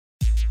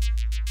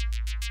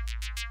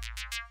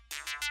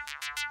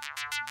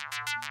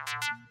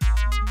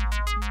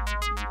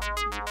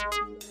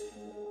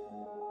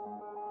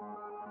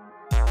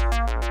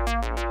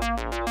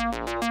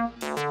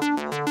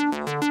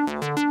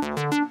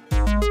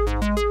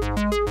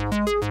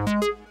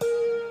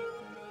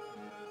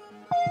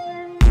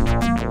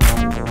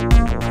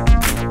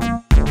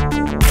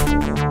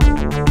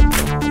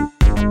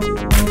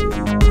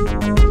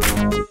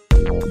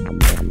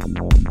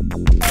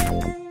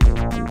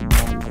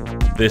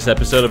This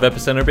episode of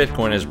Epicenter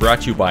Bitcoin is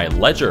brought to you by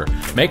Ledger,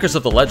 makers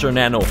of the Ledger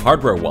Nano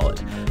hardware wallet.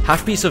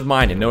 Have peace of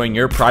mind in knowing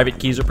your private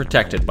keys are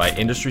protected by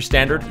industry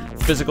standard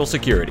physical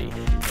security.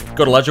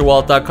 Go to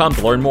ledgerwallet.com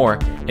to learn more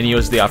and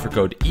use the offer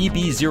code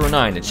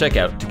EB09 at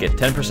checkout to get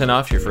 10%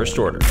 off your first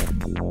order.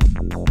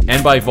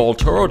 And by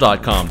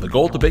Vaultoro.com, the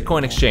gold to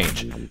Bitcoin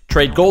exchange.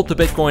 Trade gold to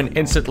Bitcoin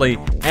instantly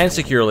and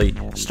securely,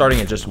 starting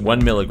at just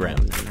 1 milligram.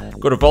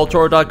 Go to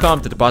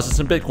Vaultoro.com to deposit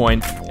some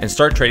Bitcoin and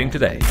start trading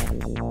today.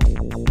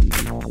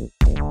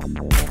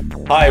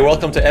 Hi,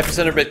 welcome to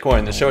Epicenter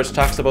Bitcoin, the show which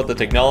talks about the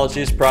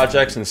technologies,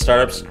 projects, and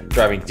startups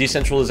driving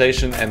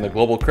decentralization and the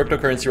global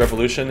cryptocurrency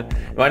revolution.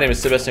 My name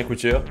is Sébastien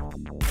Couture.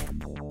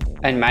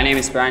 And my name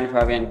is Brian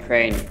Fabian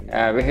Crane.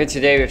 We're here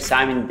today with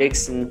Simon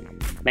Dixon.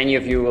 Many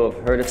of you will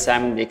have heard of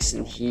Simon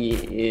Dixon. He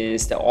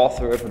is the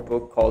author of a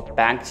book called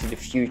Bank to the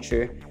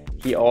Future.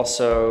 He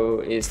also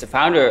is the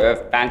founder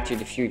of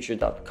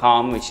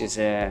banktothefuture.com, which is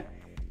a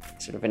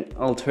sort of an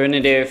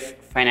alternative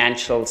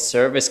financial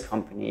service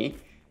company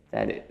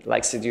that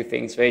likes to do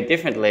things very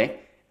differently.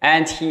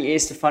 And he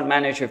is the fund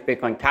manager of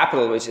Bitcoin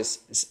Capital, which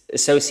is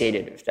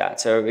associated with that.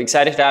 So we're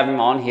excited to have him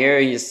on here.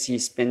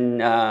 He's been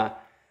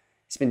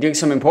doing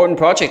some important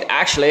project,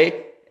 actually,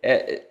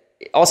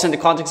 also in the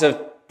context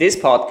of this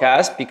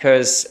podcast,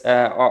 because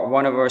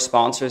one of our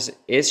sponsors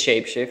is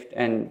Shapeshift,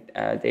 and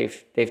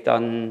they've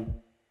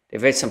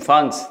raised some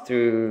funds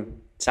through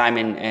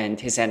Simon and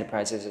his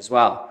enterprises as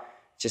well,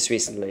 just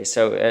recently.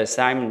 So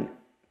Simon,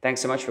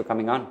 thanks so much for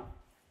coming on.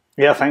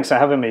 Yeah, thanks for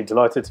having me.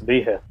 Delighted to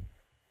be here.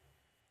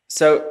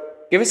 So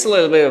give us a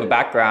little bit of a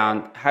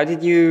background. How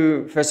did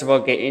you, first of all,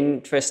 get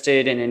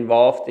interested and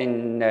involved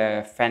in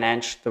the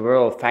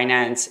world of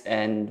finance,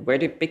 and where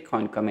did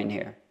Bitcoin come in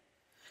here?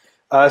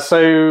 I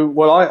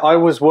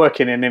was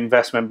working in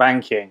investment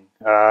banking.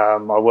 I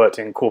worked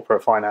in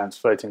corporate finance,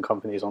 floating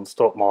companies on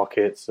stock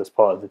markets as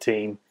part of the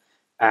team.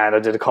 And I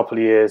did a couple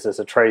of years as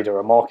a trader,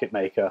 a market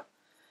maker.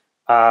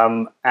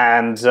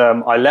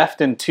 I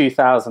left in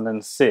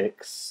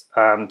 2006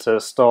 to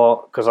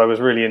start, because I was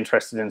really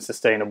interested in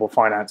sustainable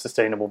finance,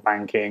 sustainable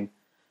banking,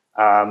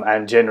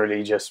 and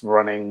generally just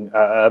running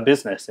a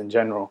business in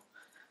general.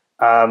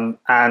 When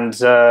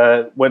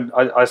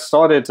I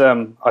started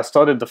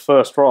the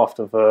first draft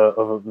of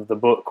the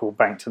book called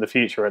Bank to the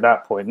Future at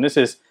that point. And this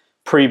is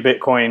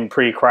pre-Bitcoin,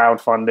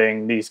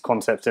 pre-crowdfunding. These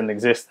concepts didn't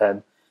exist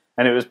then.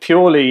 And it was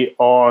purely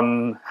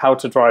on how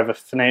to drive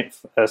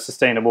a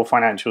sustainable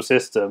financial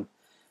system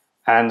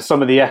and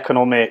some of the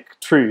economic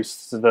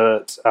truths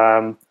that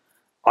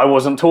I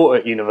wasn't taught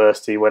at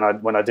university when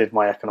I did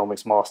my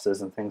economics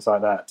masters and things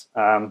like that.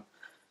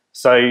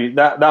 So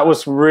that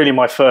was really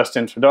my first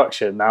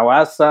introduction. Now,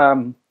 as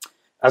I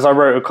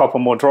wrote a couple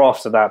more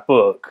drafts of that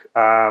book,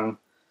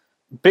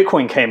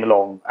 Bitcoin came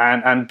along,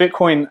 and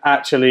Bitcoin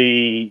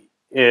actually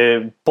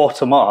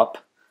bottom up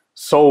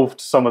solved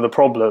some of the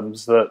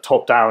problems that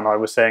top down I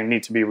was saying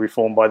need to be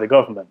reformed by the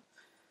government.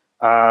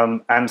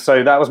 And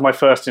so that was my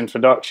first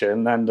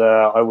introduction, and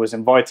I was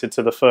invited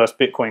to the first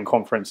Bitcoin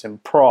conference in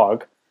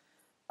Prague.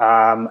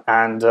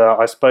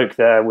 I spoke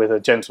there with a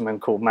gentleman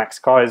called Max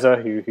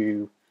Kaiser,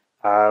 who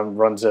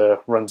runs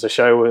a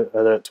show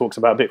that talks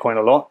about Bitcoin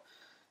a lot.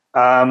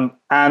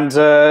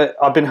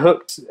 I've been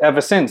hooked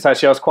ever since.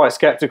 Actually, I was quite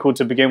skeptical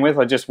to begin with.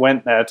 I just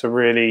went there to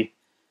really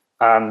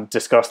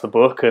discuss the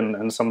book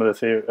and some of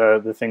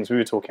the things we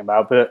were talking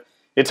about. But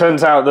it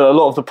turns out that a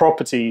lot of the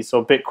properties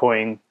of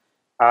Bitcoin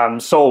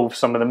solve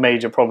some of the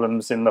major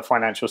problems in the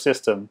financial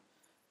system,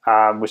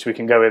 which we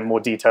can go in more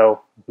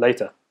detail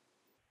later.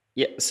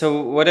 Yeah.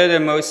 So what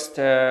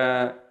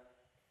are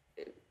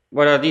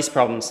what are these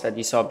problems that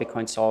you saw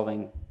Bitcoin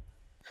solving?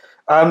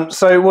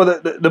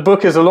 The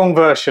book is a long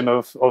version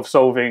of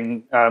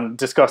solving,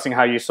 discussing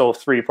how you solve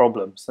three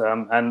problems.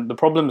 And the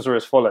problems are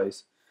as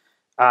follows.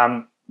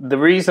 The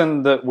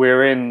reason that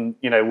we're in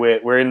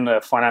the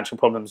financial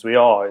problems we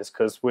are is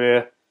because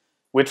we're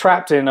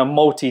trapped in a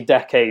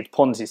multi-decade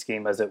Ponzi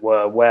scheme, as it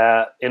were,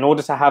 where in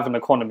order to have an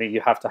economy,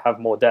 you have to have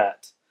more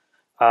debt.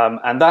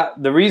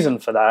 The reason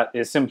for that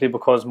is simply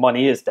because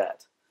money is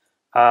debt.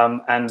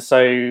 In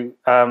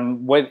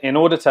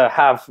order to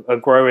have a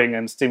growing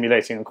and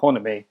stimulating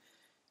economy,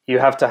 you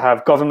have to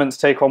have governments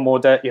take on more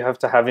debt, you have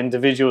to have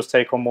individuals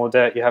take on more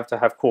debt, you have to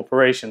have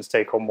corporations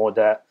take on more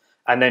debt,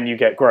 and then you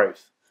get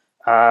growth.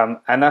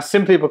 And that's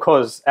simply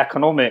because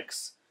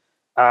economics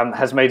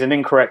has made an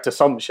incorrect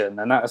assumption,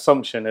 and that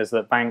assumption is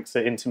that banks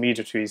are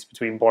intermediaries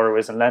between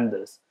borrowers and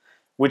lenders,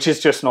 which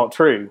is just not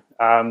true.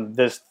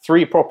 There's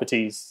three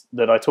properties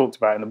that I talked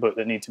about in the book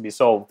that need to be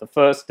solved. The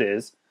first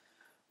is,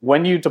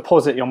 when you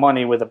deposit your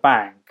money with a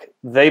bank,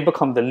 they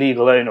become the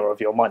legal owner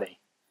of your money.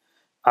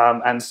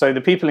 And so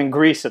the people in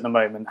Greece at the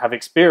moment have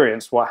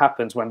experienced what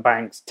happens when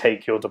banks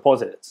take your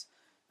deposits.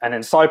 And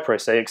in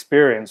Cyprus, they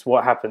experience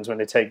what happens when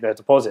they take their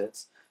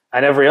deposits.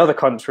 And every other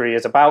country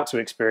is about to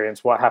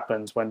experience what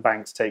happens when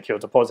banks take your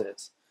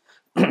deposits.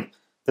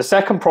 The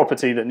second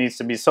property that needs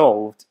to be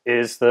solved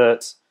is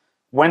that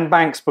when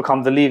banks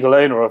become the legal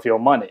owner of your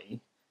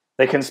money,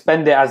 they can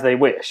spend it as they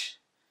wish.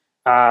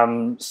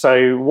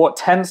 So what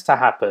tends to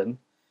happen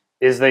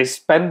is they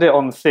spend it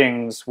on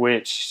things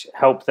which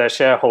help their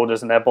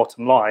shareholders and their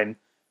bottom line,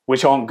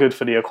 which aren't good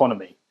for the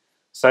economy.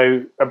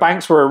 So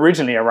banks were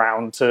originally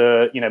around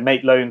to,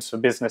 make loans for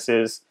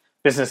businesses.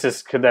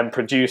 Businesses could then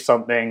produce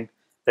something,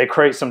 they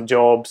create some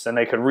jobs, and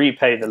they could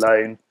repay the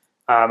loan,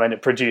 and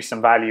it produced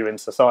some value in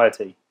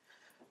society.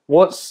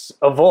 What's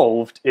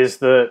evolved is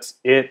that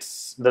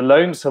the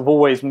loans have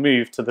always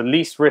moved to the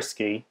least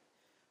risky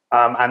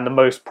and the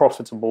most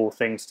profitable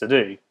things to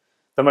do.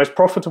 The most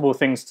profitable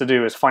things to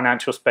do is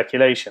financial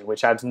speculation,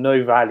 which adds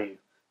no value.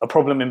 A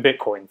problem in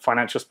Bitcoin,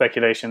 financial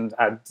speculation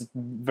adds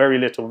very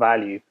little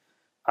value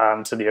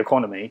to the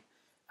economy.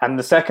 And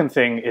the second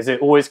thing is it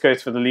always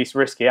goes for the least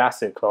risky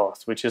asset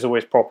class, which is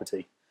always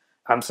property.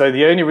 So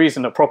the only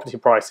reason that property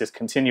prices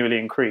continually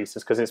increase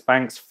is because it's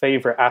banks'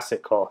 favorite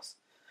asset class.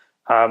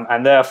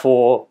 And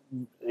therefore,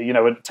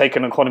 take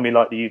an economy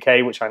like the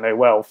UK, which I know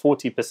well,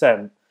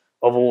 40%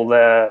 of all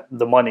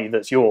the money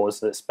that's yours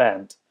that's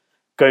spent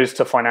goes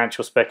to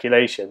financial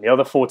speculation. The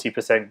other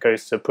 40%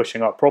 goes to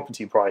pushing up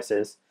property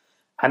prices.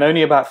 And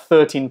only about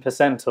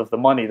 13% of the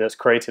money that's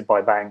created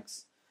by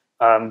banks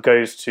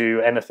goes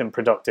to anything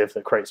productive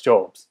that creates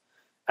jobs.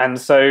 And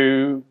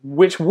so,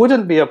 which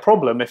wouldn't be a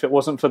problem if it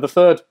wasn't for the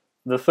third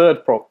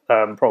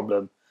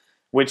problem,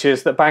 which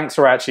is that banks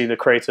are actually the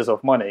creators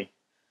of money.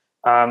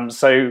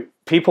 So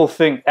people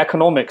think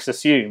economics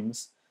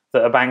assumes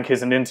that a bank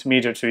is an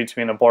intermediary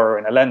between a borrower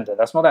and a lender.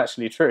 That's not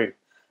actually true.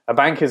 A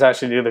bank is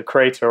actually the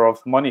creator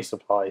of the money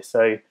supply.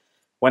 So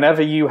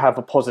whenever you have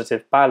a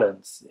positive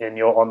balance in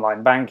your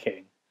online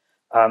banking,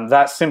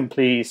 that's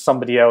simply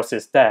somebody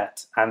else's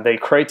debt, and they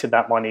created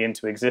that money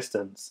into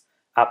existence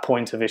at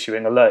point of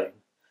issuing a loan.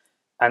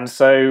 And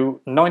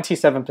so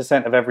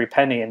 97% of every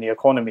penny in the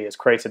economy is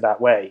created that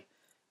way,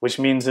 which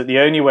means that the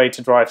only way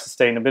to drive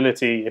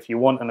sustainability if you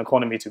want an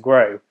economy to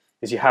grow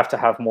is you have to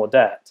have more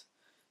debt.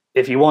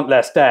 If you want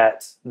less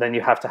debt, then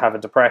you have to have a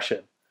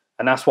depression.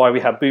 And that's why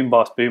we have boom,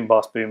 bust, boom,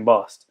 bust, boom,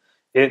 bust.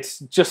 It's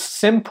just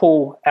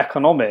simple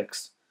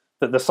economics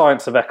that the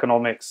science of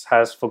economics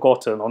has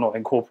forgotten or not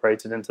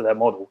incorporated into their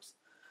models.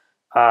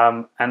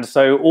 And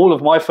so all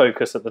of my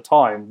focus at the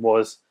time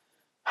was,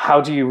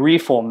 how do you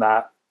reform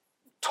that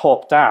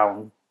top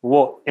down?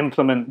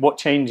 What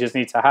changes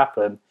need to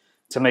happen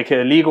to make it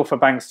illegal for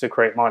banks to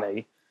create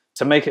money,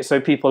 to make it so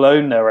people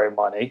own their own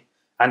money,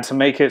 and to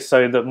make it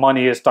so that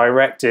money is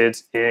directed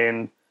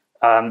in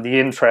the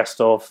interest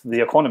of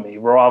the economy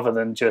rather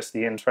than just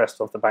the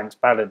interest of the bank's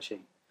balance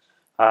sheet.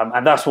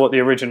 And that's what the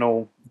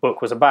original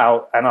book was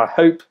about. And I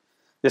hope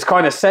this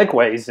kind of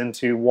segues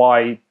into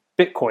why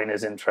Bitcoin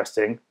is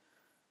interesting,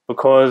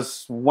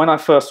 because when I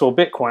first saw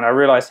Bitcoin, I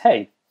realized,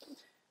 hey,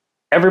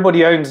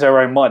 everybody owns their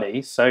own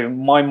money. So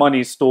my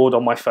money's stored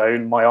on my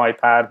phone, my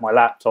iPad, my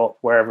laptop,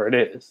 wherever it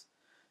is,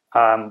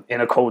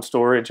 in a cold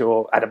storage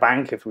or at a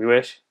bank if we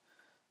wish.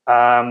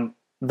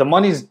 The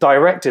money's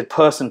directed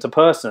person to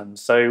person.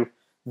 So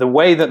the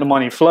way that the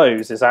money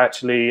flows is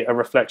actually a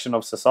reflection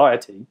of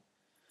society.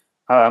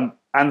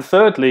 And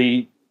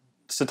thirdly,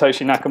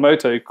 Satoshi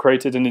Nakamoto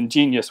created an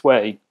ingenious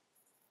way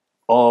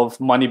of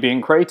money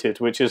being created,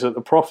 which is that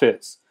the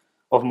profits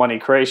of money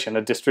creation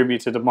are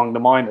distributed among the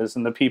miners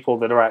and the people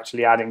that are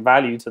actually adding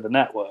value to the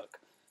network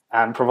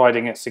and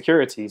providing it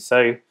security.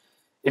 So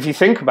if you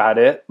think about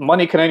it,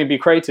 money can only be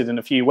created in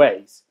a few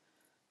ways.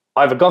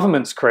 Either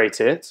governments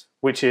create it,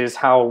 which is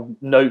how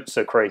notes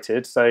are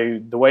created. So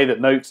the way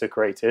that notes are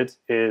created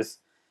is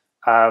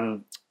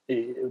the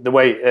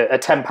way a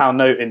 £10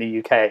 note in the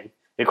UK,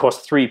 it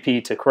costs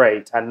 3p to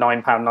create, and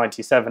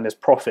 £9.97 is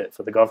profit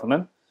for the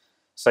government.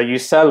 So you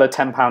sell a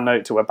 £10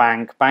 note to a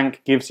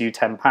bank gives you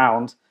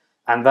 £10,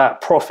 and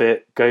that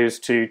profit goes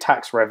to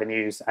tax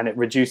revenues, and it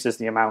reduces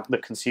the amount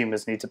that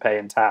consumers need to pay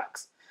in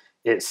tax.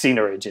 It's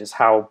seigniorage is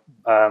how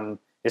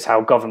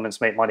governments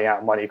make money out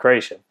of money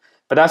creation.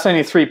 But that's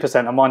only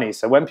 3% of money.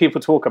 So when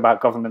people talk about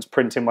governments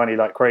printing money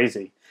like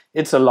crazy,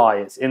 it's a lie.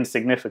 It's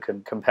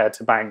insignificant compared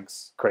to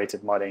banks'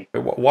 created money.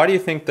 Why do you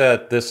think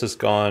that this has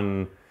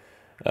gone,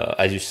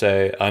 as you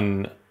say,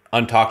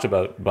 untalked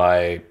about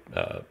by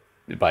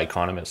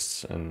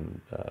economists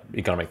and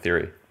economic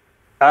theory?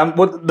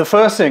 Well, the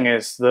first thing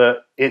is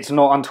that it's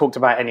not untalked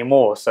about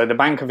anymore. So the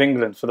Bank of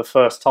England, for the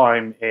first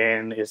time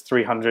in its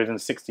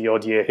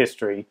 360-odd year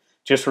history,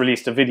 just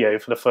released a video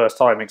for the first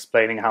time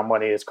explaining how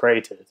money is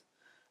created.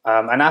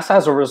 And that's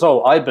as a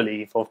result, I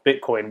believe, of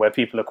Bitcoin, where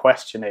people are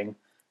questioning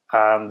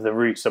the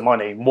roots of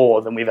money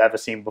more than we've ever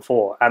seen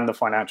before, and the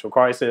financial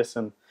crisis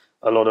and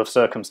a lot of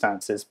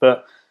circumstances.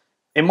 But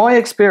in my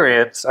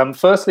experience,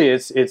 firstly,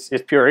 it's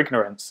pure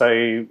ignorance.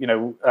 So,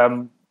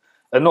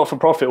 a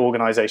not-for-profit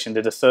organisation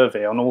did a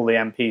survey on all the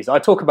MPs. I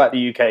talk about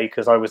the UK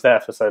because I was there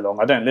for so long.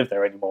 I don't live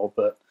there anymore,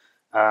 but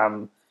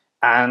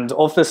and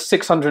of the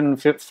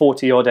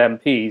 640-odd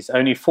MPs,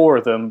 only 4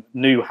 of them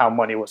knew how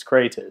money was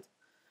created.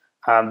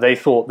 They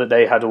thought that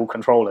they had all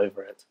control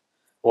over it,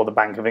 or the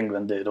Bank of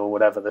England did, or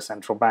whatever, the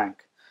central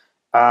bank.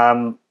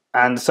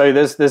 And so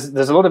there's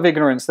a lot of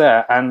ignorance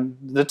there. And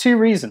the 2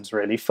 reasons,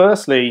 really.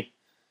 Firstly,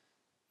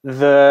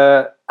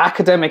 the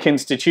academic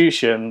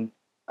institution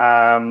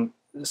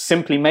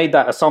simply made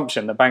that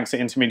assumption that banks are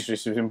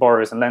intermediaries between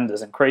borrowers and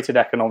lenders and created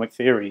economic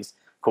theories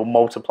called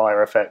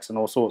multiplier effects and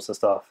all sorts of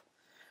stuff.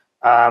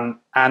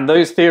 And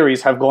those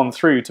theories have gone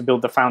through to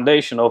build the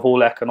foundation of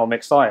all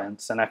economic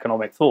science and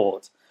economic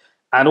thought.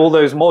 And all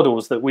those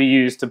models that we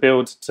use to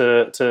build,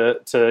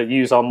 to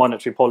use our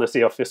monetary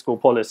policy, our fiscal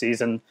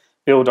policies, and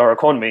build our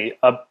economy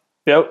are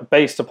built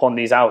based upon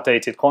these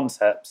outdated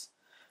concepts.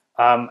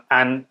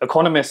 And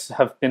economists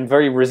have been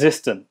very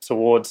resistant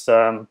towards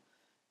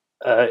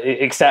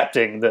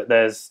accepting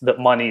that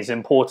money is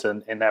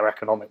important in their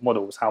economic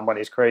models, how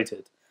money is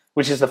created,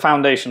 which is the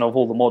foundation of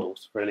all the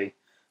models, really.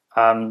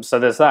 So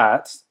there's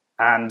that,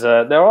 and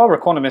there are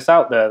economists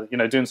out there,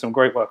 doing some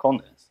great work on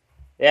this.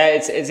 Yeah,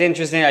 it's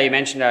interesting that you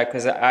mentioned that,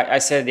 because I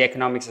studied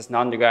economics as an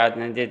undergrad,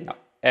 and I did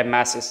a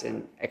master's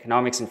in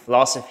economics and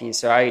philosophy.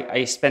 So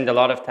I spend a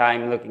lot of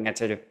time looking at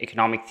sort of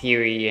economic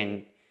theory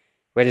and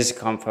where does it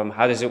come from,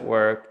 how does it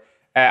work.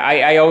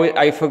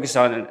 I focus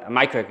on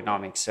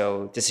microeconomics,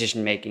 so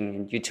decision making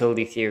and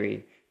utility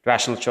theory,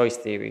 rational choice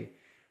theory.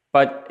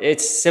 But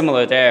it's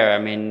similar there. I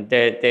mean,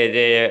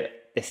 the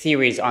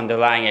theories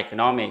underlying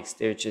economics,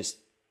 they're just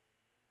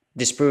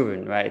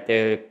disproven, right?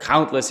 There are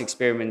countless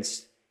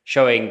experiments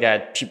showing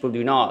that people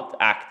do not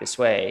act this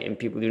way and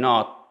people do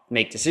not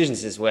make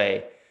decisions this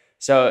way.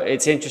 So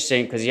it's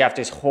interesting because you have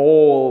this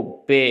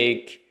whole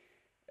big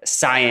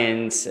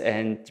science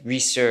and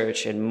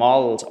research and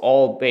models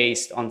all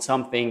based on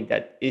something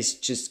that is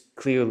just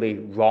clearly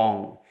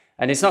wrong.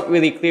 And it's not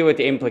really clear what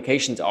the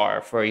implications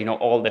are for,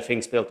 all the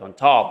things built on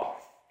top.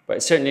 But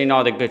it's certainly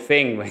not a good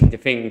thing when the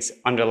things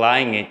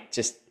underlying it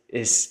just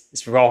is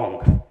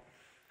wrong.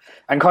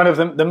 And kind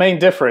of the main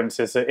difference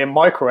is that in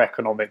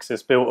microeconomics,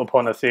 it's built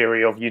upon a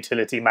theory of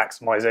utility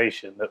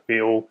maximization, that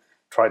we all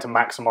try to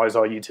maximize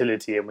our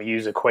utility and we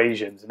use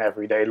equations in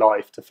everyday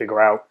life to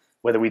figure out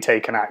whether we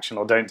take an action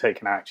or don't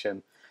take an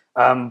action.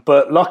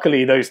 But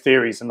luckily, those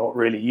theories are not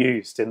really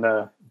used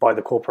by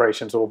the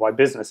corporations or by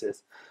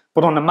businesses.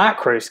 But on a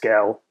macro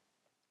scale,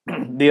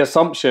 the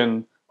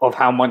assumption of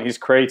how money is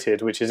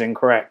created, which is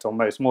incorrect on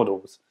most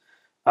models,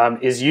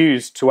 is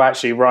used to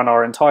actually run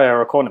our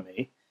entire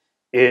economy.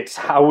 It's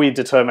how we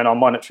determine our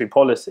monetary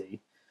policy,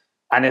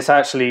 and it's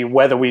actually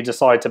whether we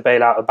decide to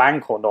bail out a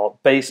bank or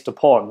not based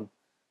upon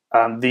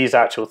these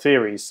actual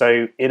theories.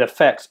 So it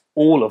affects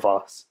all of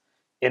us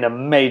in a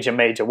major,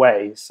 major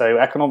way. So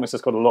economics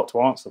has got a lot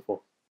to answer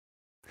for.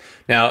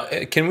 Now,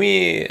 can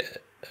we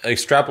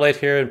extrapolate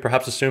here and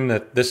perhaps assume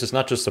that this is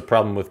not just a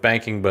problem with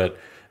banking, but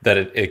that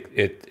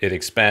it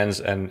expands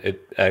and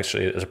it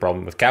actually is a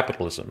problem with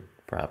capitalism,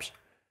 perhaps?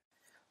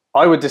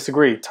 I would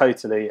disagree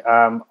totally.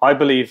 I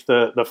believe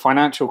that the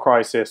financial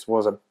crisis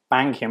was a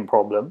banking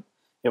problem.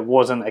 It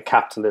wasn't a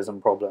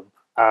capitalism problem.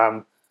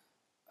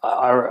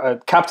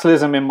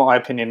 Capitalism, in my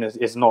opinion,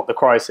 is not the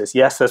crisis.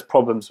 Yes, there's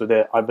problems with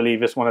it. I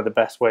believe it's one of the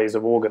best ways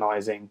of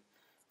organizing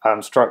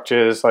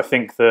structures. I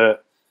think that,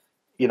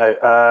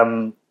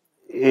 the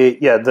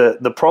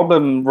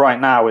problem right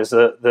now is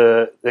that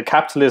the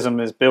capitalism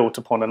is built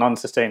upon an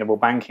unsustainable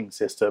banking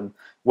system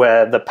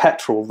where the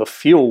petrol, the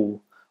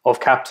fuel of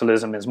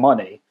capitalism is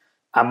money.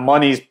 And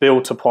money is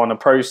built upon a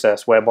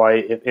process whereby,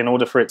 in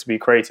order for it to be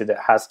created, it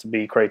has to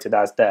be created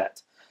as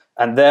debt.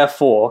 And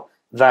therefore,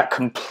 that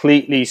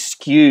completely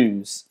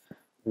skews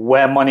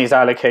where money is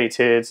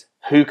allocated,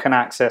 who can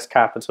access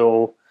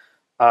capital,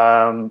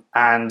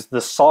 and the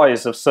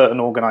size of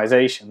certain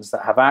organizations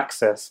that have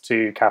access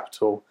to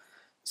capital.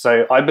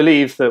 So I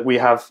believe that we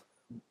have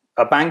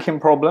a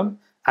banking problem,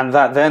 and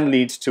that then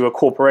leads to a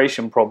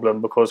corporation problem,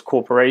 because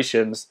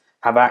corporations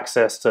have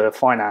access to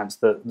finance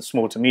that the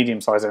small to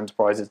medium-sized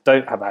enterprises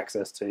don't have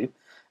access to,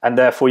 and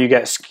therefore you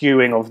get a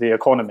skewing of the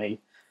economy.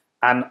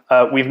 And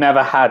we've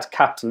never had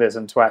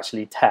capitalism to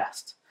actually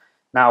test.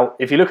 Now,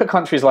 if you look at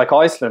countries like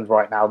Iceland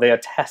right now, they are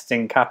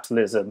testing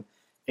capitalism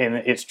in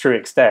its true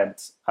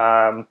extent.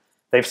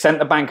 They've sent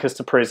the bankers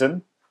to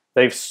prison.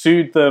 They've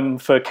sued them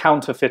for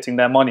counterfeiting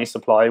their money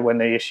supply when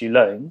they issue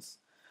loans.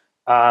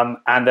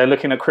 And they're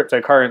looking at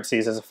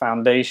cryptocurrencies as a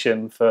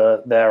foundation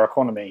for their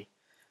economy.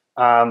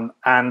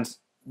 And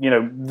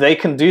they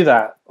can do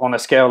that on a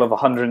scale of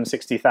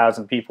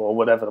 160,000 people, or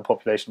whatever the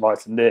population of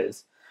Iceland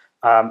is.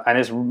 And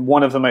it's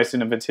one of the most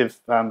innovative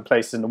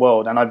places in the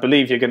world. And I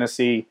believe you're going to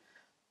see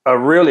a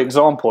real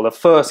example, a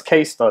first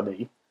case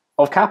study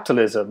of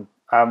capitalism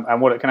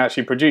and what it can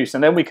actually produce.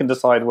 And then we can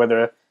decide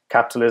whether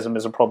capitalism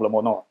is a problem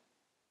or not.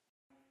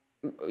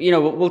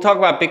 We'll talk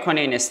about Bitcoin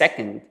in a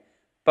second,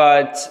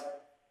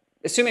 but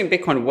assuming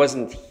Bitcoin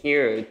wasn't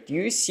here, do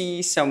you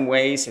see some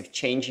ways of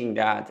changing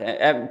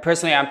that?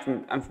 Personally,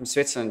 I'm from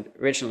Switzerland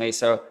originally,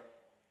 so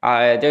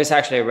there's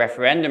actually a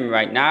referendum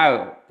right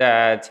now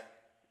that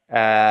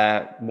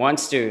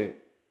wants to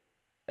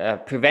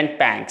prevent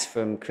banks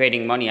from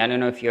creating money. I don't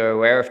know if you're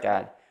aware of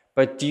that,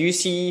 but do you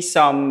see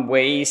some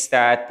ways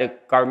that the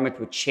government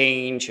would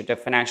change, or the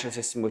financial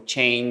system would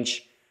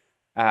change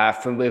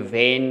from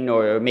within,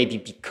 or maybe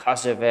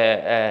because of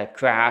a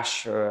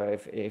crash, or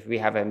if we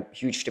have a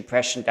huge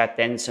depression, that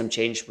then some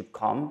change would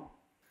come?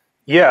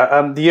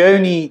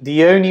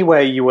 The only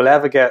way you will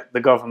ever get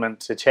the government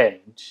to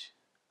change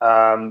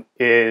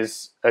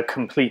is a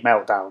complete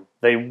meltdown.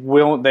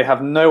 They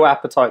have no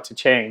appetite to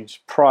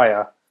change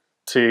prior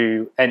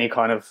to any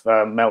kind of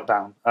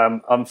meltdown.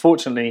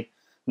 Unfortunately,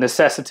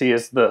 necessity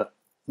is the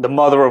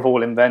mother of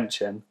all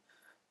invention.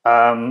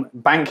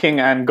 Banking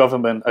and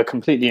government are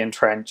completely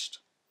entrenched.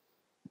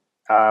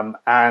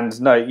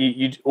 And no,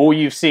 all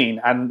you've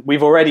seen, and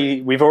we've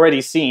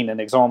already seen an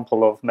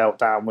example of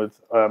meltdown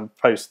with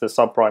post the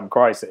subprime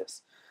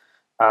crisis,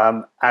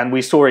 and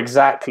we saw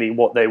exactly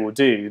what they will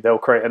do. They'll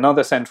create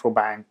another central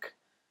bank,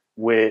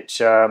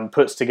 which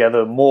puts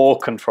together more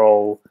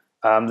control.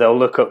 They'll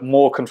look at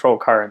more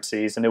controlled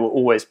currencies, and it will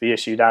always be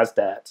issued as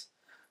debt.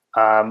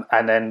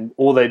 And then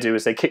all they do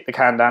is they kick the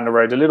can down the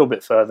road a little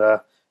bit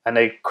further, and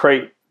they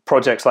create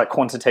projects like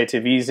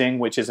quantitative easing,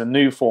 which is a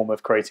new form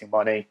of creating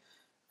money.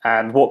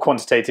 And what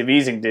quantitative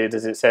easing did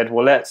is it said,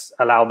 well, let's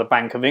allow the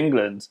Bank of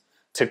England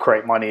to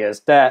create money as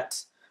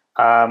debt,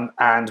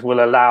 and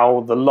we'll allow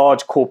the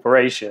large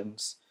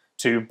corporations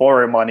to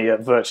borrow money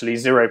at virtually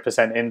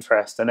 0%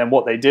 interest. And then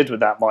what they did with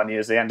that money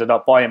is they ended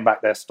up buying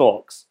back their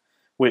stocks,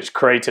 which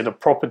created a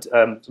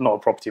not a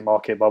property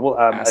market bubble,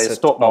 a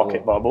stock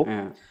market bubble,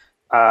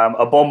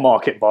 a bond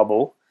market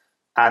bubble.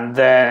 And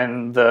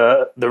then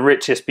the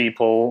richest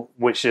people,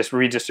 which just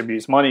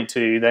redistributes money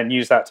to, then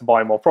use that to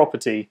buy more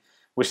property,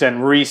 which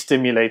then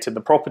re-stimulated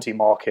the property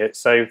market.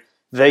 So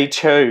they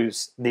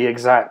chose the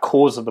exact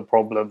cause of the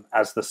problem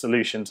as the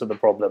solution to the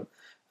problem.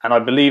 And I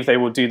believe they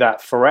will do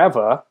that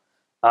forever,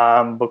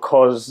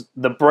 because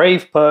the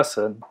brave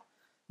person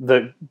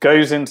that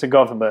goes into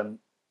government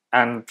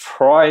and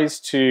tries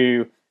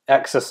to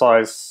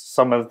exercise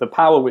some of the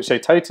power which they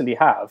totally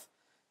have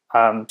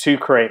to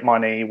create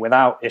money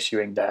without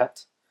issuing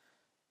debt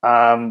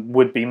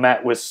would be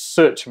met with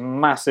such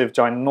massive,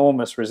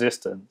 ginormous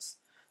resistance.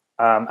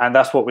 And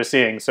that's what we're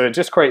seeing. So it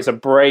just creates a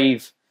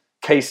brave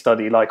case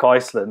study like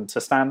Iceland to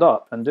stand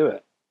up and do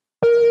it.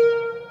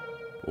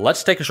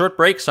 Let's take a short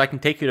break so I can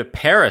take you to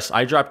Paris.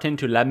 I dropped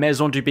into La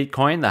Maison du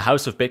Bitcoin, the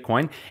House of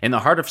Bitcoin, in the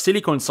heart of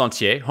Silicon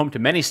Sentier, home to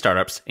many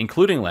startups,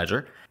 including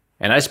Ledger.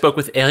 And I spoke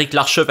with Eric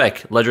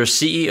Larchevêque, Ledger's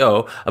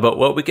CEO, about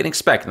what we can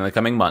expect in the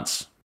coming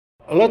months.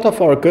 A lot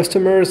of our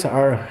customers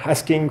are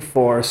asking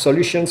for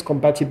solutions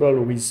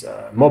compatible with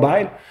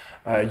mobile,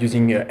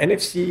 using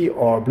NFC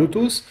or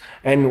Bluetooth,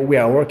 and we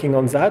are working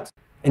on that.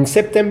 In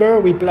September,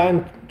 we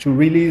plan to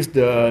release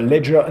the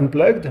Ledger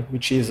Unplugged,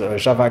 which is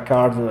Java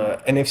Card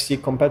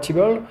NFC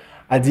compatible.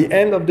 At the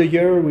end of the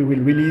year, we will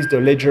release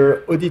the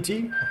Ledger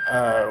Oddity,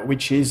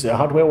 which is a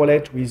hardware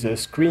wallet with a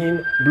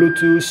screen,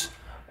 Bluetooth,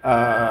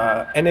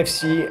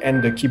 NFC,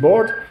 and the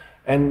keyboard.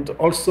 And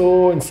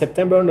also in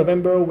September,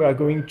 November, we are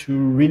going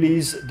to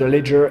release the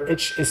Ledger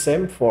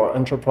HSM for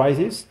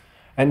enterprises.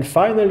 And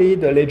finally,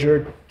 the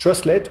Ledger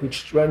Trustlet,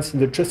 which runs in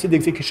the trusted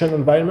execution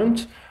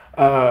environment,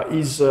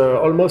 is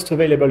almost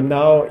available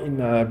now in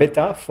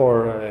beta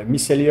for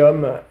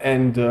Mycelium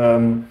and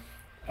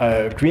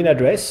Green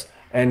Address,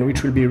 and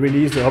which will be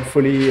released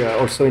hopefully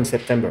also in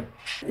September.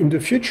 In the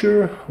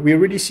future, we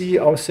really see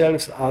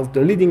ourselves as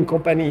the leading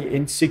company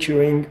in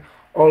securing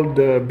all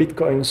the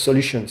Bitcoin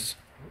solutions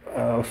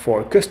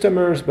for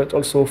customers, but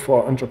also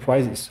for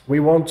enterprises.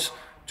 We want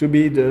to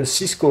be the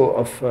Cisco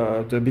of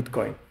the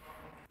Bitcoin.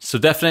 So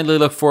definitely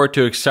look forward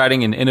to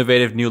exciting and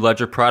innovative new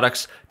Ledger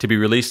products to be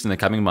released in the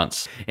coming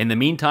months. In the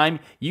meantime,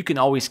 you can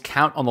always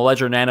count on the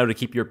Ledger Nano to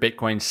keep your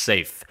Bitcoin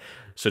safe.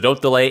 So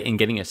don't delay in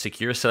getting a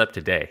secure setup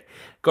today.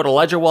 Go to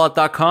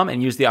ledgerwallet.com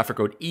and use the offer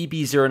code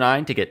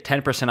EB09 to get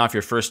 10% off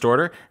your first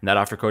order. And that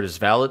offer code is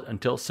valid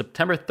until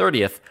September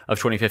 30th of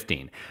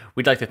 2015.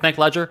 We'd like to thank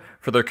Ledger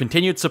for their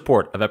continued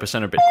support of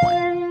Epicenter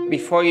Bitcoin.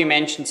 Before you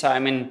mentioned,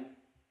 Simon,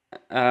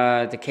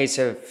 the case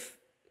of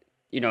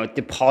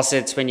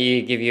deposits, when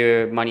you give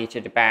your money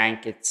to the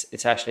bank,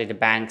 it's actually the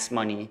bank's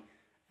money.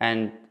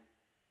 And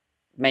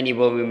many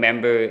will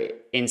remember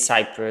in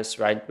Cyprus,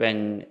 right,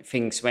 when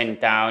things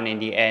went down in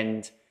the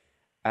end,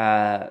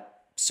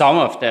 some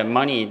of the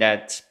money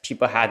that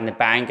people had in the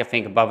bank, I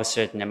think above a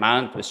certain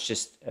amount, was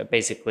just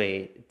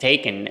basically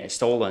taken,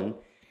 stolen.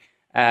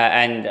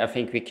 And I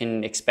think we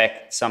can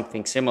expect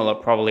something similar,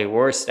 probably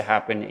worse, to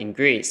happen in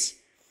Greece.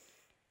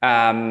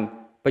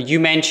 But you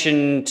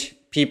mentioned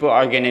people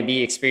are going to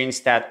be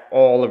experiencing that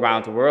all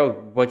around the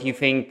world. What do you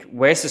think?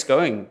 Where's this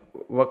going?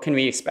 What can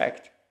we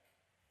expect?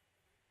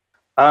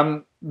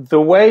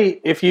 The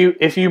way, if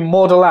you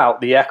model out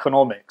the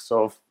economics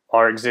of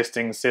our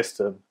existing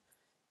system,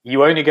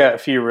 you only get a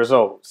few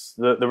results.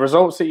 The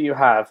results that you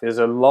have is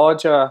a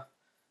larger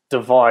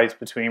divide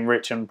between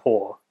rich and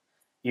poor.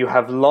 You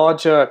have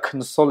larger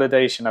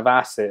consolidation of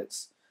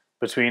assets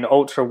between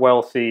ultra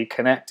wealthy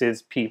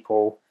connected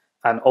people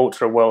and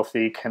ultra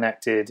wealthy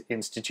connected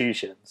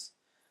institutions.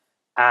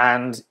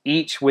 And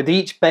with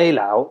each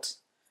bailout,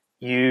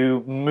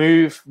 you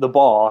move the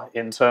bar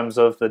in terms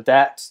of the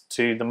debt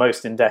to the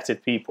most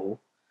indebted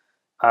people.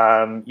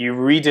 You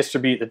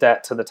redistribute the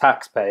debt to the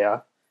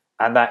taxpayer,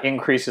 and that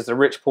increases the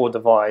rich-poor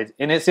divide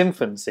in its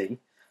infancy.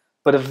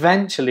 But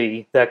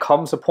eventually, there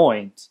comes a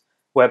point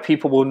where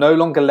people will no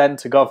longer lend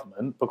to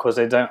government because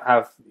they don't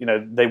have,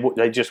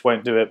 they just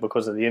won't do it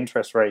because of the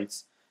interest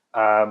rates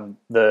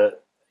that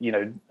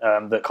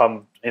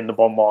come in the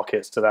bond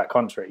markets to that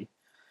country.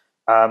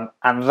 And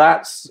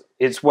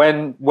it's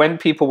when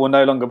people will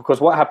no longer, because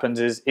what happens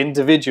is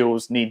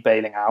individuals need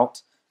bailing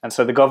out. And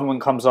so the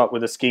government comes up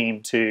with a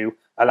scheme to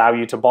allow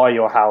you to buy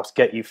your house,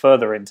 get you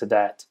further into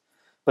debt.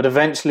 But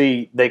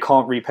eventually they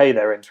can't repay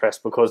their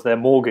interest because their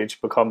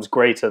mortgage becomes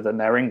greater than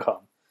their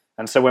income.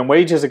 And so when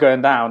wages are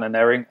going down and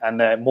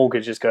their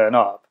mortgage is going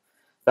up,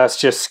 that's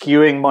just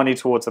skewing money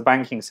towards the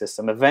banking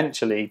system.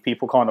 Eventually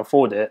people can't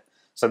afford it.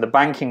 So the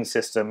banking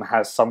system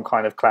has some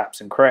kind of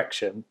collapse and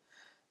correction.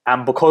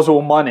 And because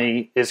all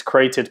money is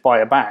created by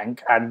a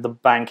bank and the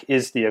bank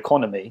is the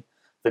economy,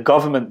 the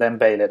government then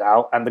bail it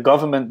out, and the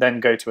government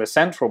then go to a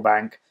central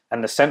bank,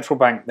 and the central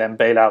bank then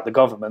bail out the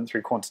government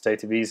through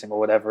quantitative easing or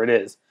whatever it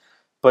is.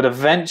 But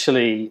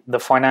eventually the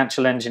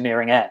financial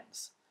engineering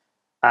ends.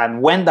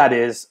 And when that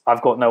is,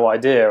 I've got no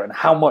idea, and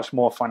how much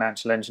more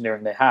financial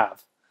engineering they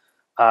have.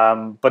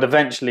 But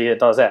eventually it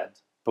does end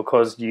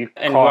because you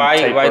and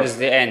can't. Why does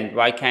it end?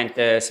 Why can't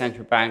the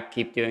central bank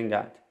keep doing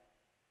that?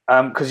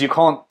 Because you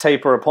can't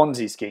taper a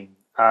Ponzi scheme.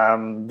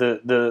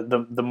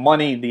 The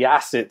money, the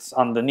assets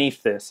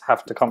underneath this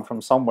have to come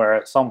from somewhere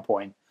at some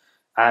point.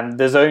 And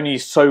there's only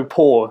so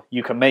poor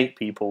you can make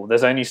people.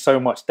 There's only so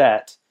much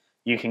debt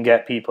you can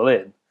get people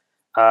in.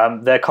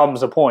 There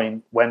comes a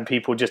point when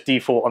people just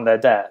default on their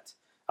debt.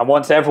 And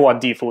once everyone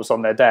defaults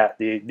on their debt,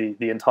 the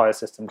entire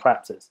system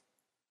collapses.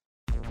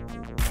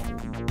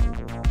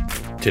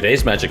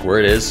 Today's magic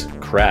word is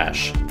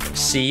crash.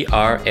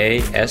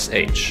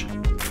 CRASH.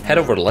 Head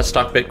over to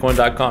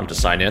letstalkbitcoin.com to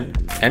sign in,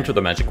 enter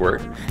the magic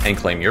word, and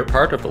claim your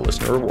part of the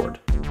listener reward.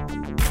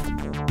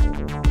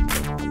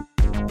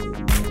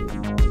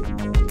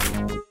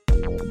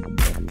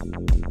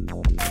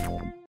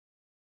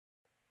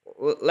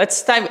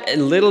 Let's dive a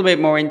little bit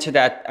more into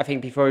that, I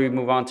think, before we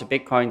move on to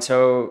Bitcoin.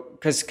 So,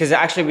 because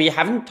actually we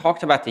haven't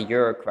talked about the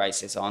Euro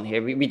crisis on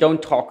here. We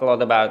don't talk a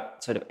lot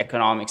about sort of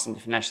economics and the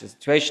financial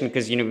situation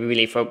because, we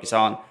really focus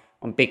on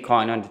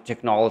Bitcoin, on the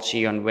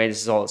technology, on where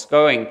this is all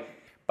going.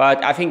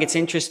 But I think it's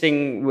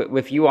interesting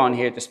with you on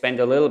here to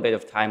spend a little bit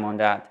of time on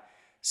that.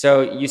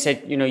 So you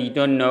said, you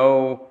don't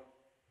know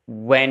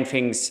when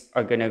things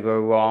are going to go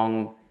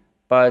wrong,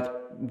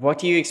 but what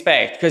do you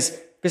expect?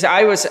 Because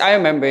I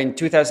remember in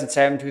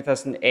 2007,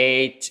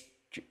 2008,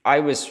 I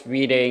was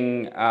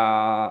reading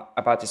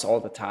about this all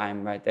the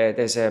time, right?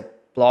 There's a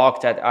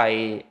blog that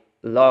I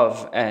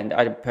love, and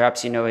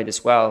perhaps you know it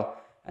as well,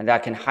 and I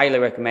can highly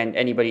recommend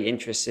anybody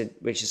interested,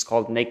 which is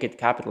called Naked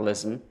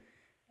Capitalism.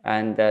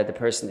 And the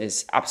person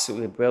is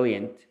absolutely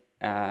brilliant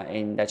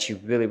in that she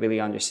really, really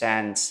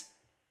understands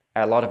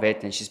a lot of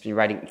it. And she's been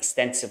writing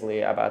extensively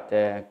about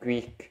the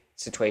Greek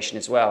situation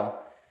as well.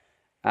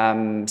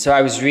 So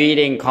I was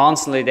reading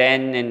constantly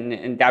then,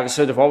 and I was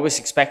sort of always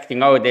expecting,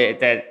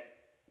 that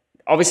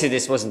obviously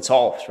this wasn't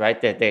solved, right?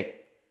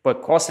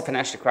 What caused the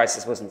financial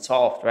crisis wasn't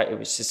solved, right? It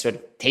was just sort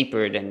of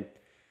tapered and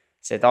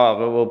said,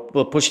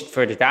 we'll push it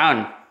further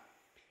down.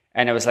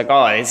 And I was like,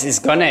 this is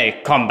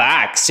gonna come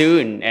back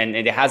soon, and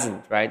it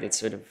hasn't, right? It's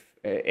sort of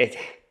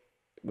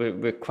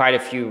we're quite a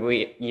few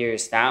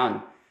years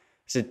down.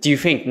 So, do you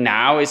think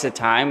now is the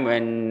time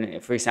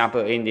when, for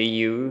example, in the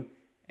EU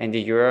and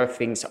the Euro,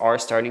 things are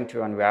starting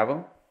to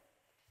unravel?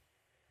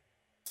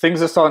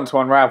 Things are starting to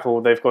unravel.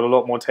 They've got a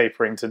lot more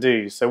tapering to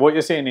do. So, what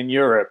you're seeing in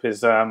Europe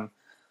is the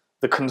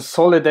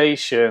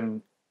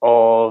consolidation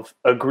of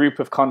a group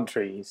of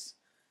countries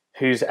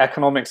whose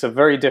economics are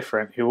very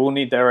different, who all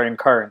need their own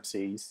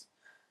currencies,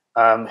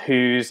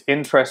 whose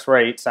interest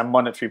rates and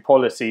monetary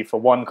policy for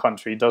one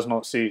country does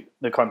not suit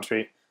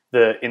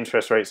the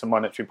interest rates and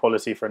monetary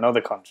policy for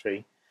another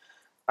country,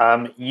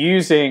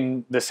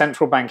 using the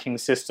central banking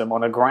system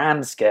on a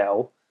grand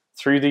scale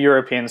through the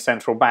European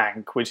Central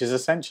Bank, which is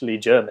essentially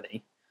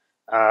Germany.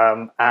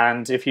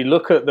 And if you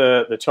look at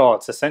the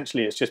charts,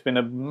 essentially it's just been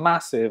a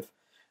massive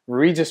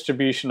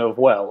redistribution of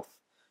wealth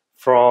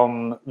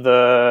from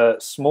the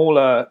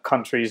smaller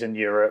countries in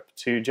Europe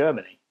to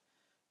Germany.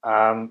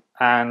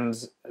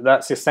 And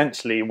that's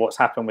essentially what's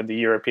happened with the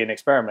European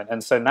experiment.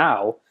 And so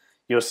now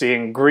you're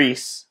seeing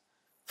Greece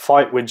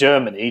fight with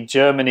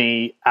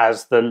Germany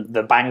as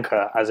the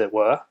banker, as it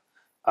were,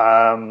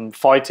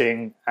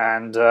 fighting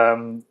and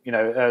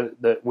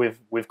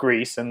with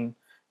Greece, and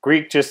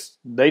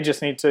they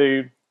just need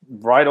to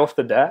write off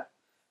the debt,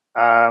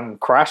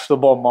 crash the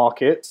bond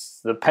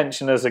markets. The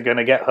pensioners are going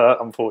to get hurt,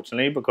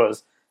 unfortunately,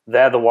 because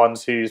they're the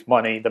ones whose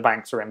money the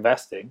banks are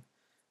investing,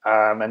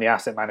 and the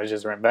asset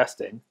managers are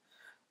investing.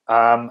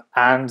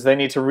 And they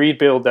need to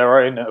rebuild their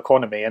own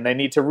economy, and they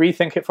need to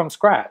rethink it from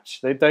scratch.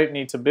 They don't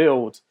need to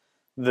build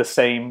the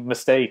same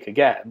mistake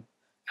again,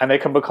 and they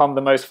can become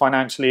the most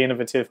financially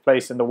innovative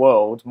place in the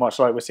world, much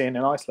like we're seeing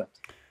in Iceland.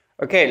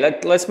 Okay,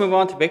 let's move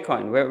on to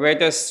Bitcoin. Where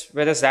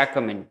does that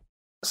come in?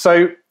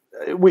 So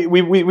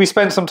we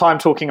spent some time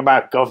talking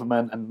about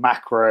government and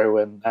macro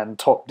and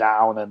top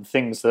down and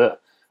things that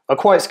are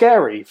quite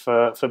scary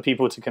for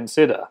people to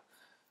consider.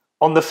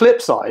 On the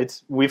flip side,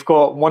 we've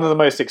got one of the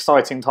most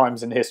exciting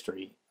times in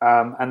history.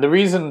 And the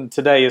reason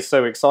today is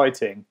so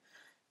exciting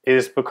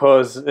is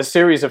because a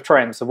series of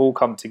trends have all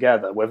come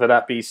together, whether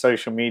that be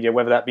social media,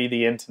 whether that be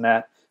the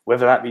internet,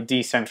 whether that be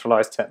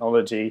decentralized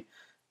technology.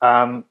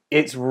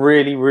 It's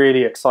really,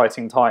 really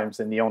exciting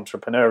times in the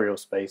entrepreneurial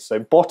space. So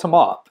bottom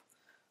up,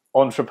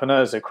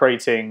 entrepreneurs are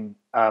creating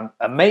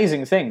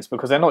amazing things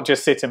because they're not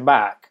just sitting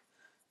back.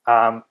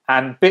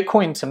 And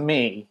Bitcoin to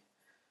me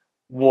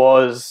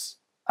was,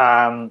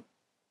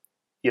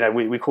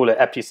 we call it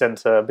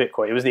epicenter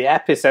Bitcoin. It was the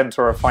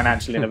epicenter of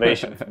financial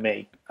innovation for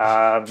me.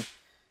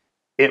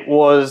 It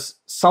was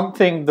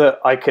something that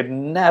I could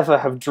never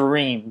have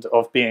dreamed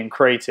of being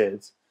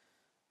created.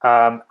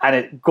 And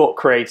it got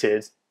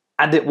created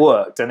and it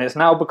worked. And it's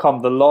now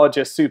become the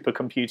largest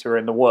supercomputer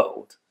in the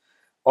world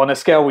on a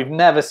scale we've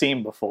never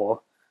seen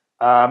before.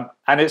 And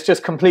it's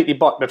just completely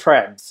bucked the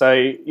trend. So,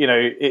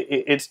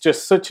 it's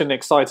just such an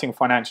exciting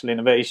financial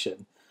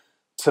innovation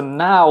to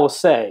now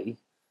say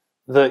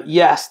that,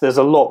 yes, there's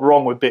a lot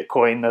wrong with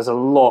Bitcoin. There's a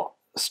lot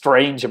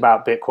strange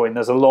about Bitcoin.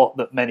 There's a lot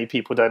that many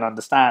people don't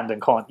understand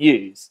and can't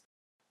use.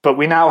 But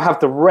we now have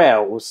the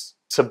rails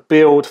to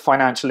build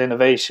financial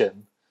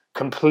innovation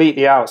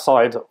completely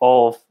outside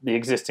of the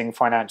existing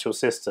financial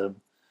system.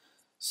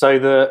 So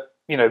that,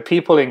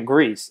 people in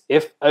Greece,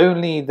 if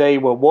only they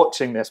were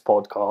watching this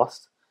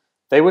podcast,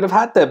 they would have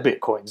had their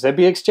Bitcoins. They'd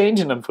be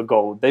exchanging them for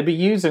gold. They'd be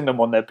using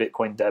them on their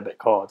Bitcoin debit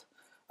card.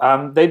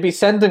 They'd be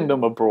sending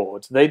them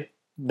abroad. They'd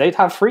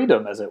have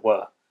freedom, as it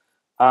were.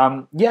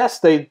 Yes,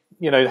 they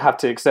have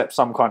to accept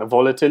some kind of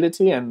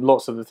volatility and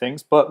lots of the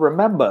things. But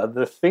remember,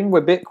 the thing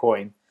with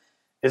Bitcoin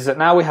is that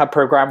now we have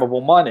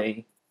programmable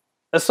money.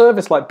 A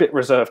service like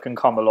BitReserve can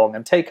come along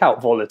and take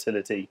out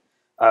volatility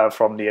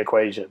from the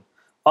equation.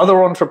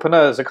 Other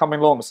entrepreneurs are coming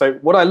along. So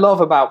what I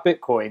love about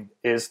Bitcoin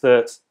is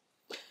that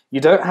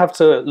you don't have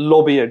to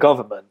lobby a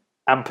government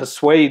and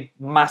persuade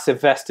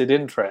massive vested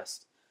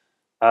interest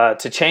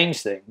to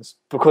change things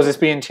because it's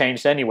being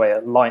changed anyway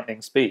at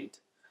lightning speed.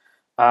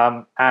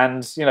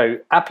 Applications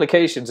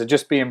are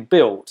just being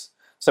built.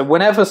 So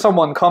whenever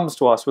someone comes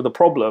to us with a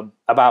problem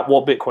about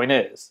what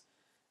Bitcoin is,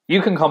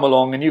 you can come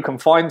along and you can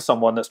find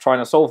someone that's trying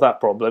to solve that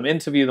problem,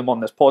 interview them on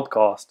this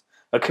podcast,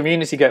 a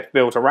community gets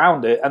built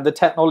around it, and the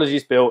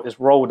technology's built, is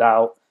rolled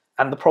out,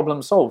 and the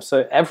problem's solved.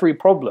 So every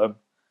problem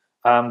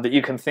that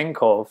you can think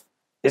of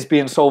is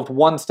being solved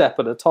one step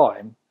at a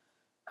time,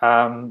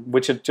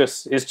 which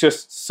is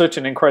just such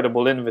an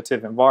incredible,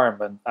 innovative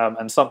environment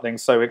and something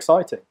so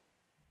exciting.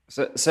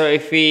 So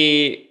if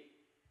we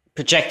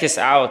project this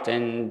out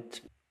and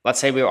let's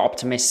say we're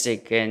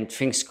optimistic and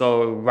things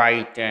go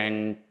right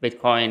and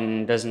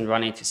Bitcoin doesn't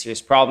run into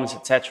serious problems,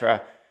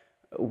 etc.,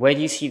 where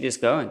do you see this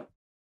going?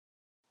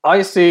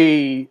 I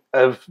see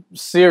a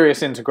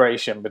serious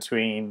integration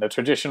between the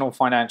traditional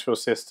financial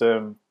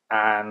system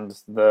and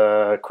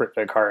the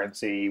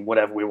cryptocurrency,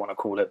 whatever we want to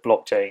call it,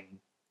 blockchain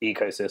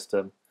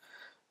ecosystem.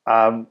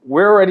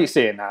 We're already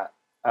seeing that.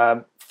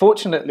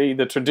 Fortunately,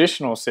 the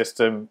traditional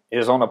system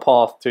is on a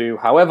path to,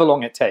 however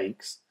long it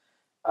takes,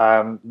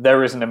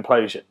 there is an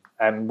implosion.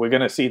 And we're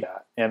going to see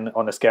that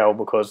on a scale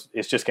because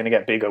it's just going to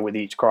get bigger with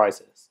each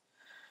crisis.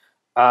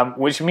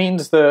 Which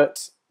means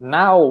that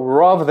now,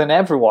 rather than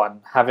everyone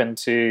having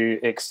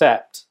to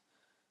accept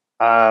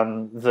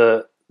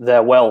that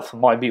their wealth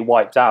might be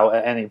wiped out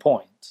at any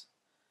point,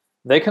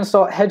 they can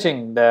start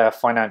hedging their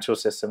financial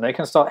system. They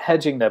can start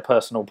hedging their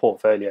personal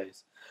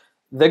portfolios.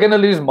 They're going to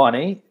lose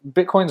money.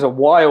 Bitcoin's a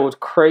wild,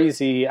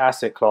 crazy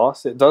asset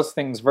class. It does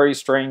things very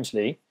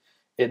strangely.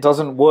 It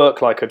doesn't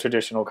work like a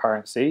traditional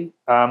currency.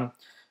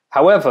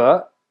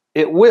 However,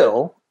 it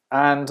will,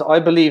 and I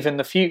believe in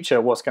the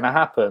future what's going to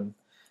happen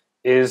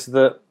is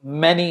that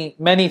many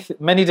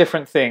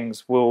different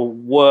things will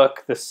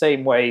work the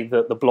same way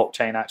that the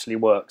blockchain actually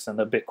works and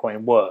that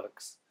Bitcoin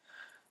works.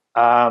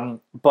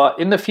 But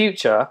in the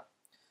future,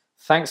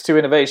 thanks to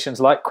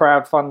innovations like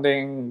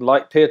crowdfunding,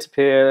 like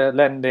peer-to-peer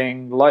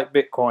lending, like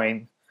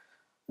Bitcoin,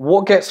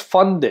 what gets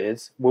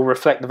funded will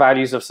reflect the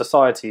values of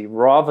society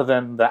rather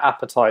than the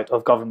appetite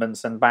of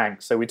governments and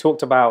banks. So we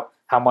talked about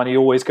how money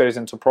always goes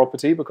into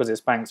property because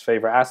it's banks'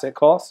 favorite asset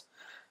class.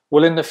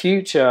 Well, in the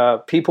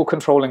future, people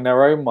controlling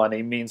their own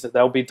money means that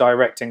they'll be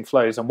directing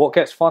flows, and what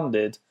gets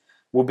funded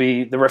will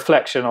be the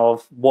reflection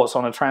of what's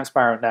on a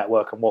transparent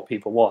network and what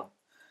people want.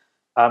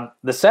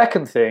 The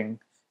second thing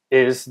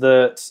is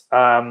that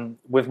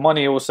with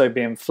money also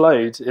being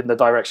flowed in the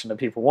direction that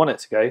people want it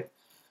to go,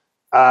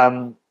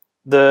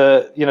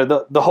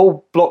 the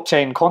whole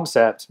blockchain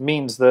concept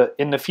means that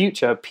in the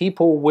future,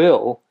 people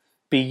will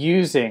be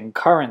using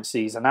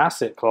currencies and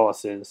asset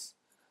classes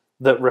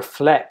that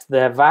reflect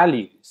their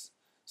values.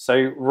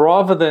 So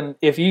rather than,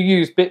 if you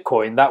use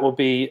Bitcoin, that will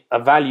be a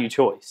value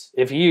choice.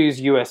 If you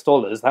use US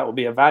dollars, that will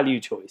be a value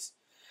choice.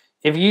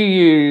 If you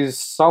use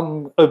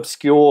some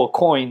obscure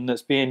coin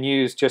that's being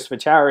used just for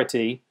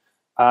charity,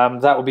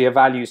 that will be a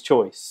values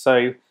choice.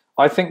 So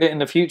I think that in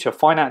the future,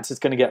 finance is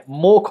going to get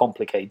more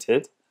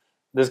complicated.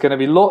 There's going to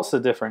be lots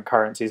of different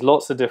currencies,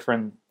 lots of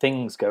different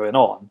things going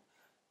on.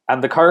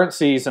 and the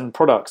currencies and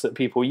products that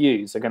people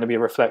use are going to be a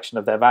reflection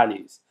of their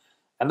values.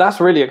 And that's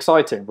really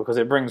exciting because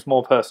it brings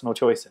more personal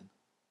choice in.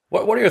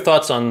 What are your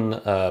thoughts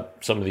on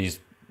some of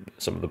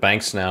the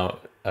banks now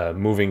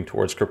moving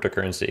towards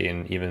cryptocurrency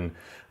and even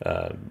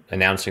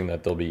announcing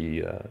that they'll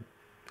be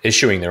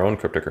issuing their own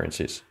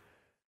cryptocurrencies?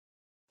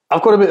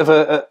 I've got a bit of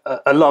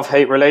a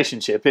love-hate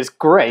relationship. It's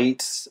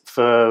great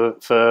for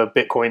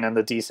Bitcoin and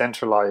the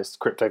decentralized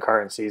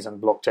cryptocurrencies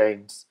and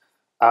blockchains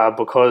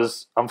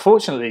because,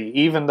 unfortunately,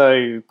 even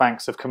though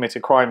banks have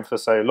committed crime for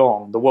so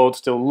long, the world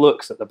still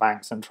looks at the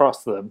banks and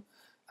trusts them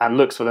and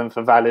looks for them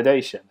for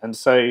validation. And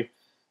so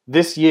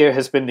this year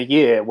has been the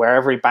year where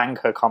every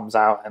banker comes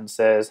out and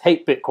says,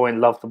 hate Bitcoin,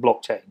 love the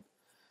blockchain.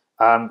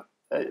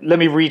 Let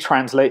me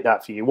retranslate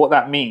that for you. What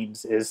that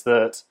means is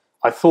that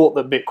I thought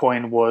that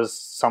Bitcoin was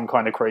some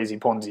kind of crazy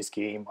Ponzi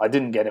scheme. I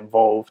didn't get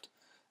involved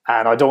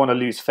and I don't want to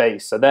lose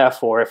face. So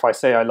therefore, if I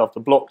say I love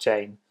the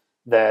blockchain,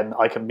 then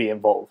I can be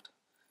involved,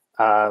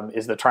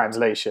 is the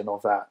translation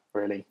of that,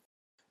 really.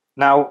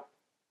 Now,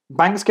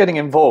 banks getting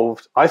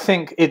involved, I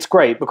think it's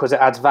great because it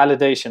adds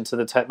validation to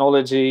the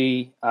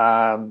technology.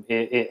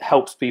 It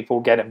helps people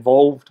get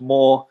involved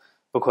more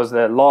because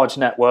they're large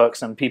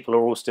networks and people are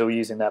all still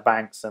using their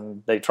banks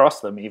and they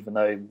trust them even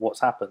though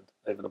what's happened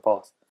over the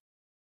past.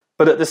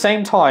 But at the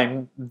same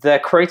time, they're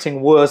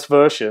creating worse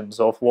versions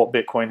of what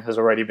Bitcoin has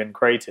already been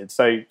created.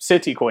 So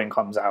Citicoin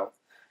comes out.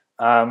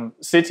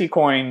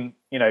 Citicoin,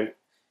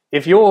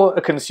 if you're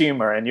a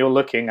consumer and you're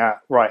looking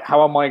at, right,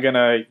 how am I going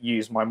to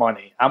use my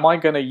money? Am I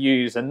going to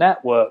use a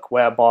network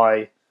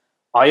whereby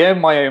I own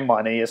my own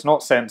money, it's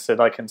not censored,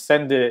 I can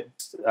send it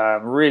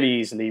really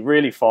easily,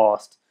 really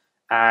fast,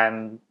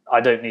 and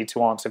I don't need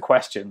to answer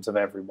questions of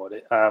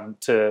everybody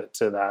to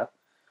that?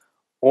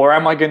 Or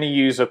am I going to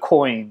use a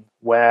coin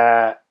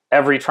where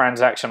every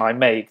transaction I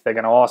make, they're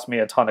going to ask me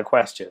a ton of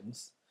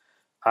questions,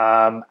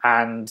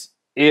 and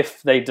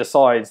if they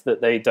decide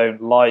that they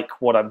don't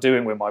like what I'm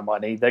doing with my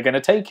money, they're going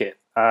to take it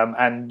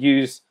and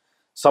use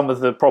some of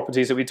the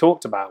properties that we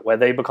talked about, where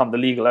they become the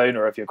legal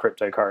owner of your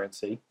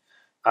cryptocurrency,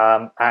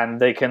 and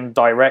they can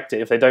direct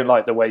it. If they don't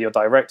like the way you're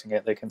directing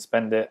it, they can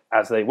spend it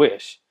as they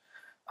wish.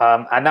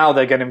 And now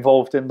they get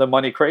involved in the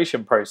money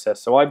creation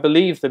process. So I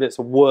believe that it's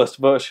a worse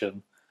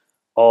version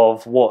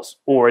of what's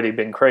already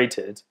been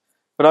created.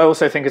 But I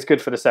also think it's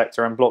good for the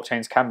sector, and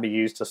blockchains can be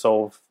used to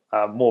solve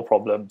more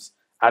problems,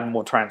 add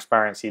more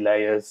transparency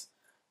layers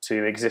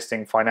to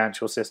existing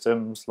financial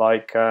systems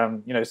like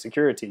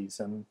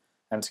securities and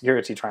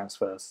security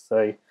transfers.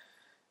 So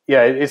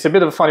yeah, it's a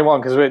bit of a funny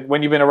one because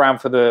when you've been around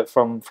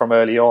from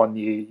early on,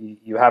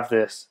 you have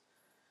this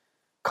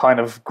kind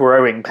of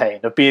growing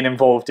pain of being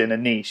involved in a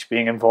niche,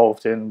 being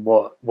involved in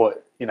what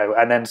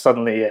and then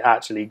suddenly it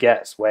actually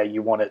gets where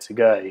you want it to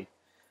go.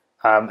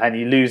 And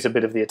you lose a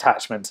bit of the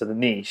attachment to the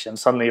niche, and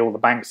suddenly all the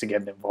banks are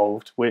getting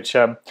involved, which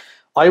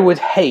I would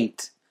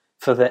hate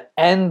for the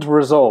end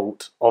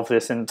result of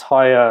this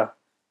entire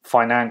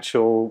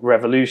financial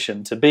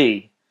revolution to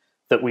be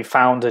that we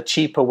found a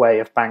cheaper way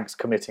of banks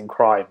committing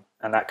crime,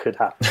 and that could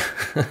happen.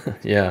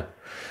 Yeah.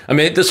 I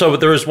mean, so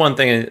there was one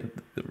thing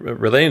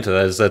relating to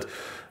that is that,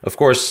 of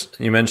course,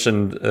 you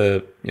mentioned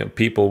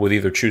people would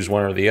either choose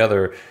one or the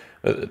other.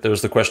 There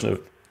was the question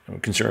of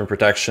consumer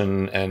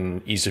protection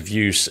and ease of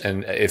use,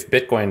 and if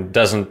Bitcoin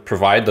doesn't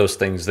provide those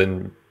things,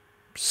 then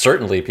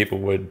certainly people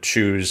would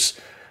choose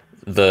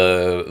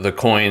the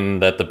coin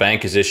that the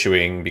bank is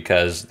issuing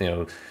because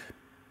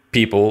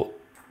people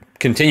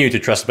continue to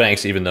trust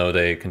banks even though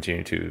they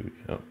continue to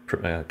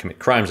commit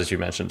crimes, as you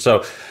mentioned.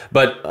 So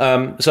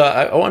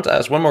I want to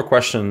ask one more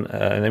question,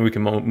 and then we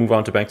can move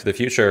on to Bank to the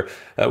Future.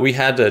 We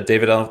had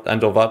David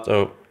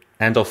Andolfato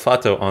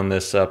on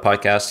this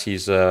podcast.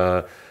 He's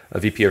a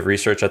VP of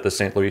research at the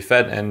St. Louis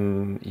Fed,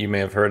 and you may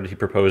have heard he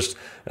proposed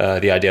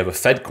the idea of a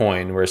Fed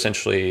coin, where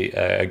essentially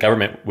a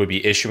government would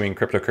be issuing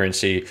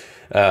cryptocurrency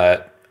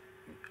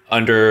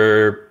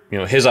under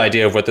his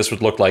idea of what this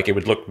would look like. It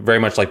would look very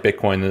much like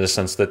Bitcoin in the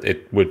sense that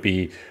it would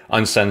be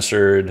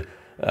uncensored,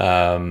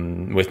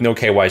 with no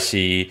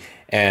KYC,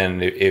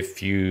 and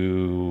if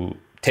you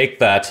take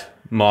that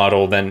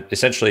model, then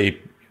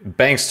essentially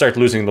banks start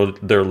losing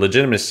their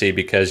legitimacy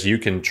because you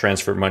can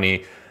transfer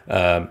money.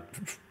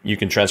 You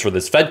can transfer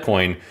this Fed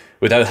coin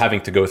without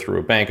having to go through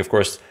a bank. Of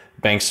course,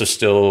 banks are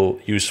still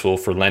useful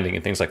for lending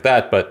and things like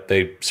that, but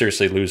they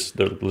seriously lose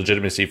their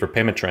legitimacy for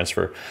payment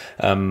transfer.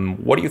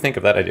 What do you think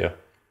of that idea?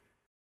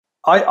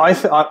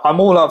 I'm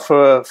all up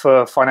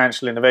for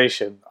financial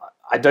innovation.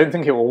 I don't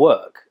think it will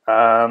work.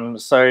 I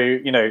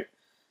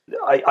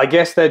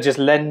guess they're just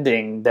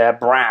lending their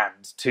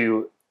brand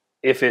to,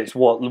 if it's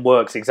what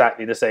works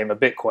exactly the same as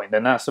Bitcoin,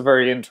 then that's a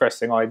very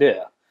interesting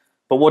idea.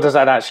 But what does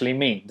that actually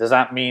mean? Does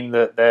that mean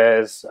that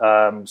there's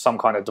some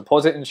kind of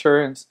deposit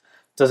insurance?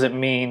 Does it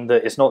mean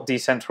that it's not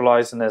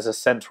decentralized and there's a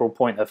central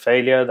point of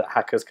failure that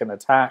hackers can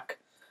attack?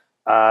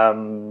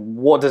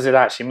 What does it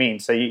actually mean?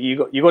 So you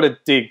got to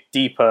dig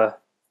deeper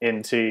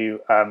into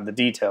the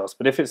details.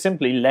 But if it's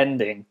simply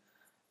lending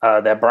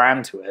their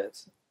brand to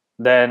it,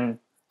 then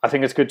I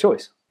think it's a good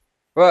choice.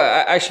 Well,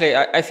 actually,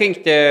 I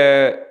think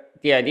the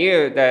the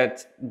idea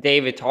that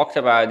David talked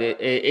about it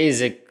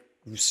is a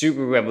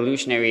super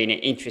revolutionary and an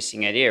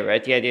interesting idea,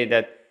 right? The idea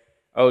that,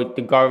 oh,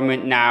 the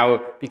government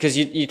now, because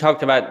you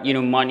talked about,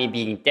 money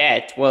being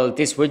debt. Well,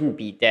 this wouldn't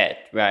be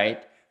debt,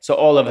 right? So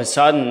all of a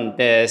sudden,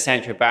 the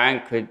central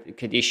bank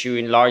could issue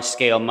in large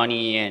scale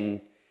money,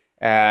 and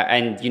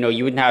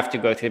you wouldn't have to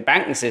go through the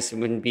banking system.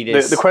 Wouldn't be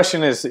this. The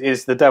question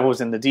is the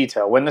devil's in the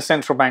detail. When the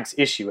central banks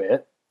issue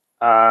it,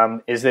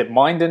 is it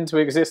mined into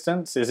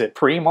existence? Is it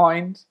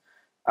pre-mined?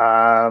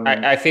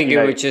 I think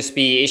it would just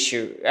be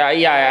issue.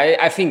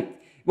 I think.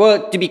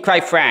 Well, to be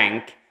quite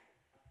frank,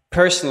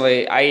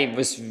 personally, I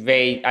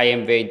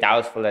am very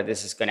doubtful that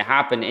this is going to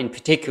happen. In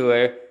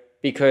particular,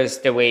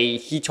 because the way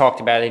he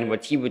talked about it and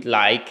what he would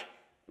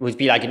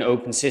be like an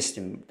open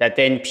system that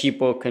then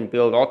people can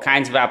build all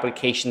kinds of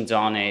applications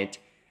on it,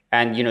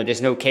 and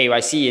there's no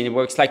KYC, and it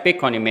works like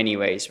Bitcoin in many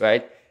ways,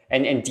 right?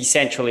 And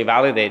decentrally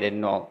validated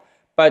and all.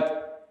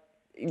 But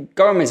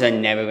governments are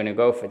never going to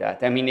go for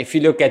that. I mean, if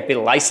you look at the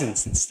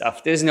license and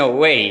stuff, there's no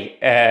way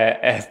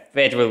a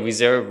Federal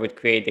Reserve would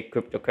create a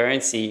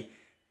cryptocurrency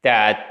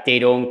that they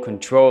don't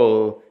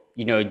control,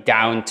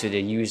 down to the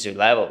user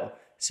level.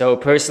 So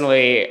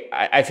personally,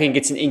 I think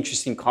it's an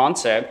interesting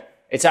concept.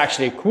 It's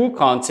actually a cool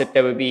concept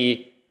that would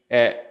be,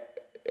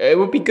 it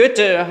would be good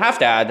to have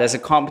that as a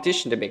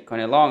competition to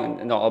Bitcoin along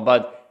and all,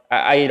 but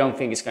I don't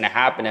think it's going to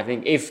happen. I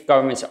think if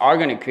governments are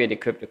going to create a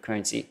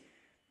cryptocurrency,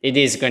 it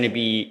is going to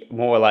be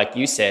more like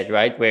you said,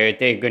 right? Where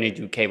they're going to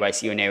do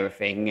KYC on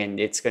everything, and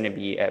it's going to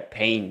be a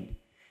pain,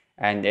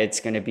 and it's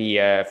going to be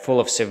full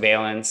of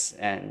surveillance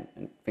and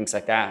things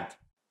like that.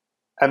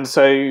 And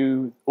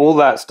so all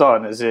that's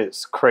done is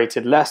it's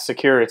created less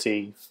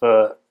security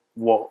for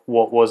what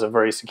was a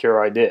very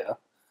secure idea,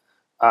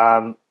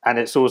 and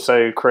it's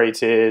also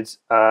created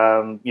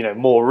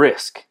more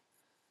risk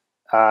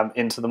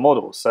into the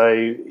model.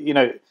 So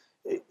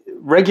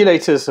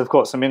regulators have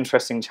got some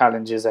interesting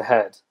challenges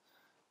ahead.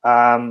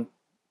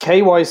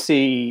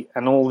 KYC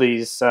and all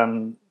these,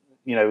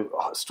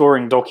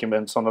 storing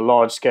documents on a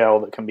large scale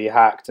that can be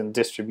hacked and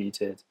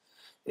distributed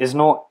is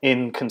not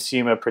in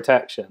consumer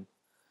protection.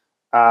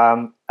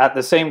 At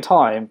the same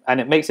time,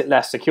 and it makes it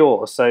less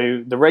secure.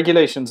 So the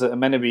regulations that are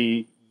meant to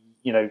be,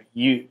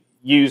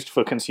 used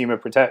for consumer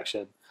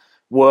protection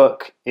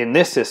work in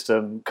this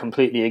system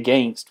completely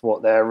against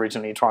what they're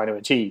originally trying to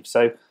achieve.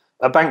 So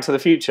a Bank to the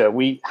Future,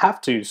 we have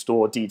to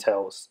store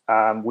details.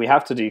 We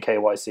have to do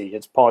KYC.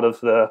 It's part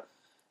of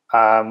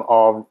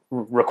our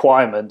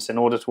requirements in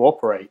order to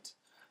operate.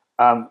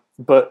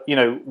 But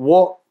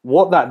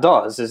what that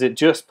does is it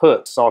just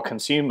puts our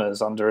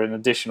consumers under an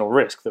additional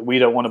risk that we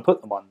don't want to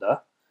put them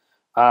under,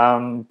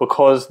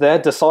 because they're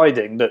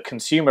deciding that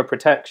consumer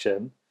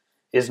protection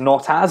is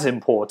not as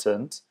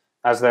important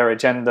as their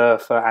agenda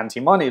for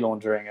anti-money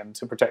laundering and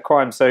to protect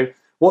crime. So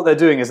what they're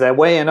doing is they're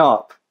weighing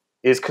up,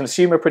 is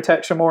consumer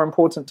protection more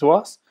important to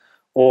us,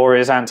 or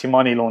is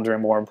anti-money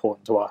laundering more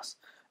important to us?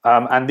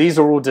 And these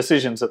are all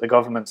decisions that the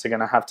governments are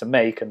going to have to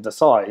make and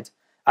decide.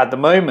 At the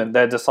moment,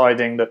 they're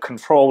deciding that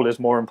control is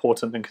more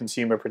important than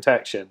consumer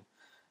protection.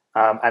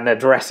 And they're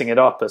dressing it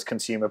up as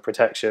consumer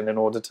protection in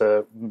order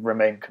to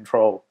remain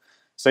control.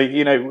 So,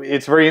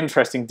 it's very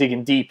interesting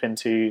digging deep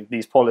into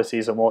these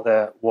policies and what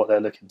they're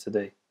looking to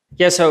do.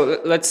 Yeah, so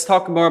let's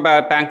talk more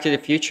about Bank to the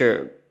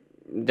Future,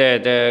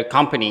 the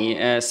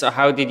company. So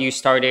how did you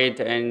start it,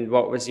 and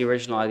what was the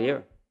original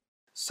idea?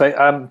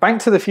 So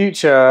Bank to the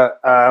Future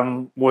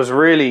was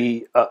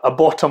really a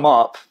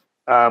bottom-up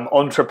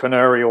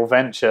entrepreneurial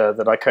venture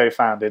that I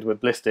co-founded with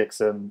Bliss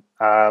Dixon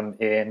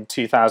in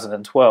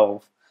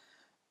 2012.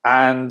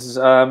 And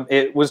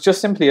it was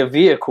just simply a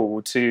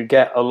vehicle to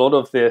get a lot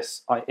of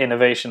this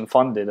innovation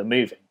funded and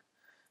moving.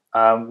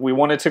 We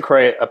wanted to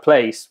create a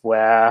place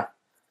where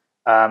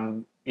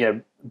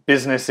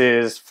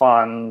businesses,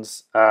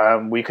 funds,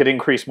 we could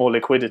increase more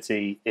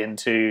liquidity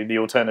into the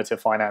alternative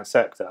finance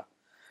sector.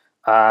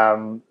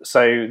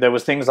 So there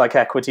was things like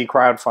equity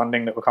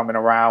crowdfunding that were coming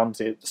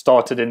around. It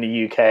started in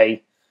the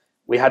UK.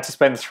 We had to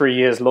spend 3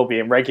 years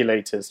lobbying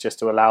regulators just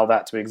to allow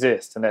that to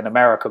exist. And then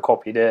America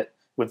copied it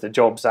with the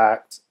Jobs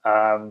Act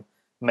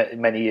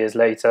many years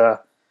later.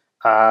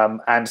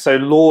 And so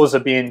laws are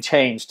being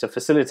changed to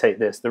facilitate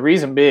this. The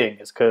reason being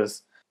is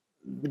because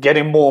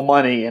getting more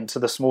money into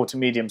the small to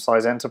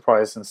medium-sized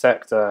enterprise and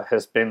sector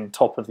has been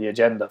top of the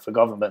agenda for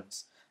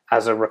governments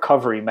as a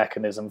recovery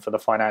mechanism for the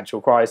financial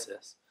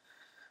crisis.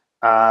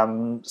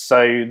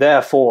 So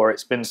therefore,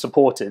 it's been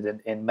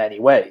supported in many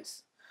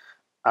ways.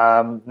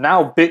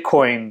 Now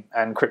Bitcoin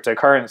and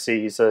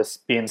cryptocurrencies are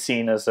being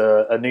seen as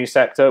a new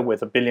sector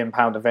with £1 billion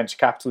of venture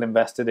capital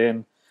invested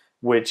in,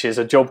 which is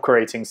a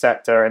job-creating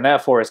sector, and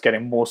therefore it's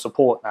getting more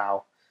support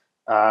now.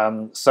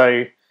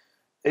 So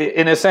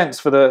in a sense,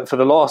 for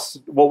the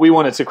last, what we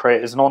wanted to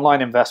create is an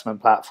online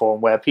investment platform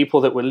where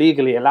people that were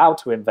legally allowed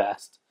to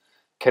invest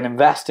can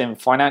invest in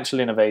financial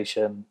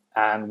innovation.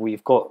 And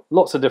we've got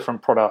lots of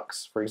different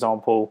products. For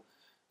example,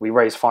 we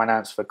raise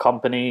finance for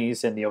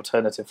companies in the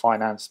alternative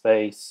finance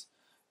space.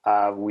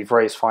 We've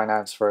raised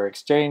finance for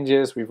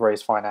exchanges. We've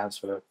raised finance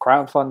for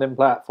crowdfunding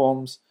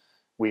platforms.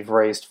 We've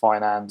raised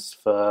finance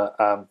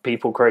for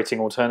people creating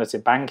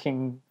alternative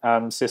banking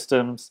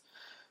systems.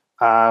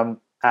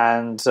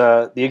 And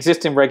the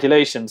existing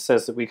regulation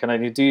says that we can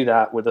only do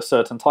that with a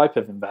certain type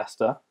of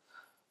investor.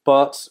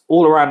 But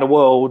all around the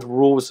world,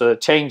 rules are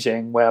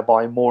changing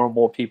whereby more and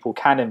more people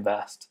can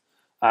invest,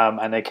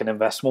 and they can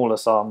invest smaller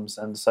sums.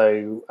 And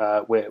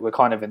so we're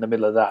kind of in the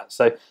middle of that.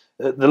 So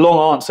the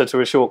long answer to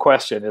a short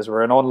question is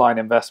we're an online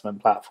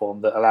investment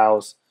platform that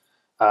allows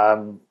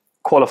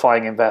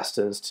qualifying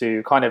investors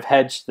to kind of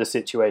hedge the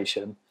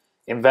situation,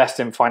 invest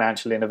in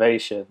financial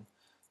innovation,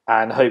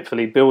 and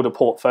hopefully build a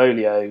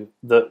portfolio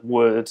that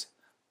would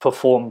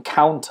perform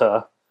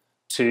counter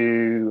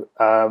to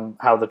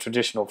how the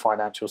traditional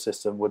financial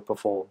system would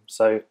perform.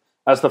 So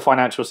as the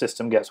financial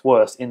system gets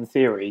worse, in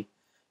theory,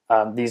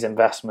 these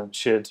investments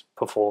should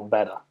perform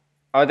better.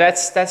 Oh,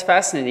 that's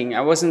fascinating.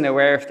 I wasn't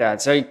aware of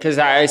that. So, because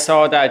I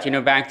saw that,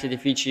 Back to the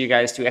Future, you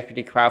guys do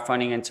equity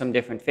crowdfunding and some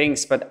different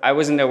things, but I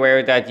wasn't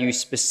aware that you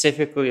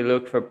specifically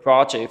look for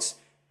projects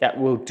that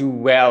will do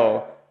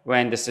well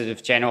when the sort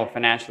of general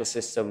financial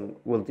system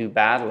will do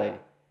badly.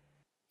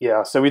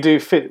 Yeah, so we do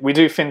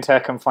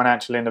fintech and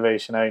financial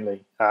innovation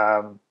only,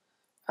 and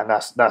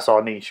that's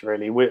our niche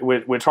really.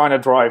 We're trying to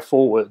drive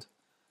forward,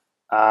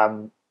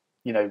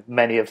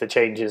 many of the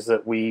changes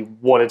that we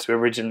wanted to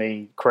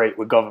originally create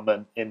with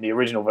government in the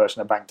original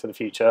version of Bank to the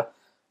Future.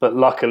 But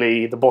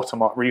luckily, the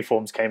bottom-up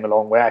reforms came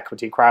along where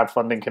equity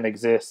crowdfunding can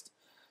exist,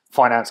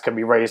 finance can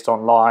be raised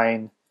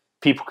online,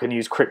 people can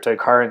use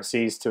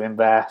cryptocurrencies to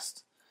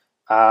invest.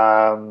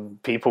 The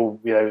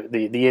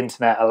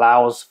internet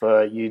allows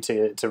for you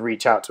to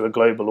reach out to a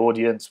global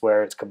audience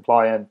where it's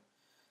compliant,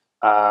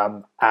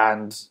 and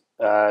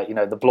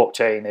the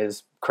blockchain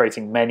is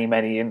creating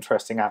many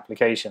interesting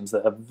applications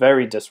that are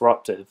very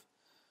disruptive,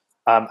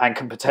 and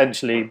can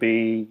potentially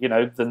be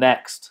the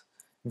next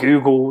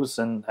Googles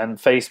and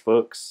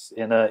Facebooks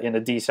in a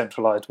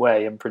decentralized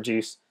way and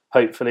produce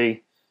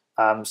hopefully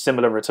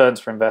similar returns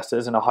for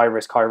investors in a high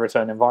risk, high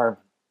return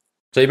environment.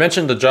 So you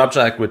mentioned the Jobs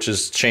Act, which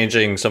is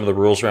changing some of the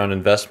rules around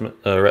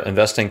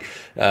investing.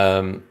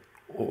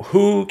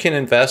 Who can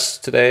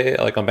invest today,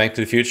 like on Bank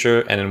to the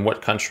Future, and in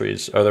what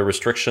countries? Are there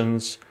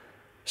restrictions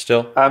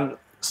still?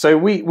 So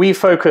we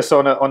focus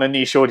on a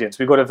niche audience.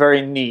 We've got a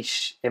very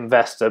niche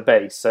investor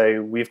base.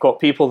 So we've got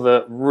people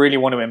that really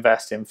want to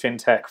invest in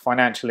fintech,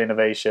 financial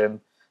innovation.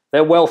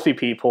 They're wealthy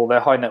people, they're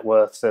high net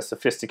worths, they're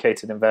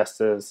sophisticated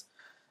investors.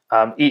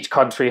 Each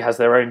country has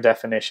their own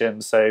definition.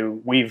 So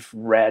we've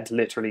read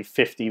literally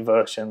 50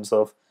 versions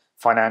of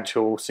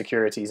Financial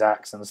Securities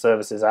Acts and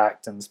Services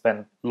Act and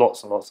spent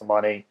lots and lots of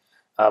money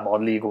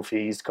on legal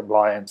fees,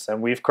 compliance.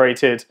 And we've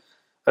created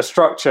a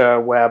structure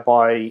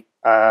whereby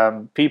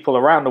people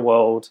around the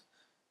world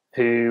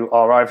who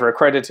are either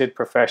accredited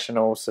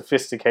professionals,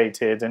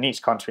 sophisticated, and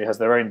each country has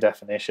their own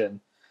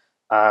definition,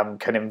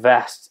 can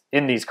invest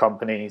in these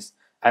companies.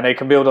 And they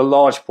can build a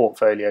large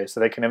portfolio, so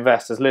they can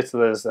invest as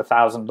little as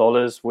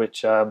 $1,000,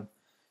 which,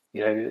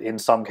 in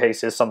some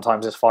cases,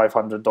 sometimes is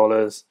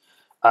 $500.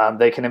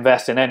 They can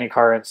invest in any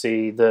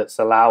currency that's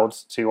allowed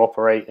to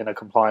operate in a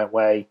compliant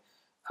way.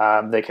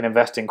 They can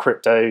invest in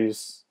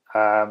cryptos.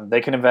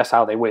 They can invest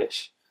how they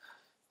wish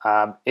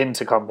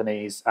into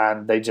companies,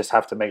 and they just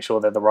have to make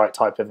sure they're the right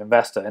type of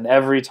investor. And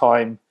every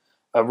time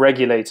a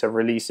regulator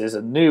releases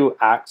a new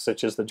act,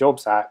 such as the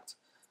Jobs Act,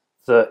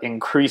 that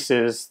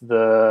increases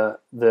the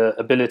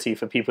ability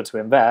for people to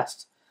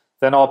invest,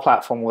 then our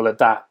platform will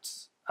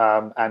adapt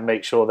and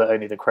make sure that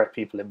only the correct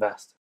people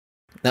invest.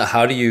 Now,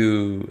 how do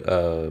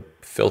you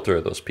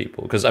filter those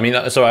people? Because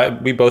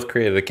we both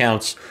created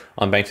accounts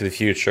on Bank to the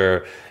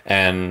Future,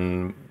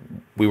 and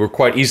we were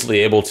quite easily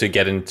able to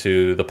get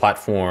into the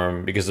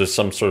platform because there's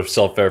some sort of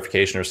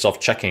self-verification or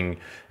self-checking.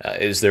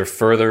 Is there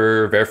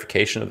further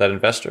verification of that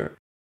investor?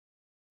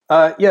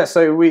 So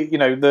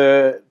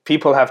the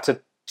people have to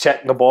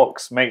check the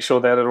box, make sure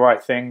they're the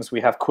right things.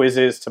 We have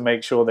quizzes to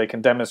make sure they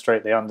can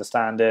demonstrate they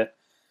understand it.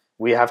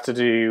 We have to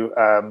do,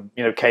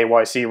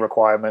 KYC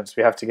requirements.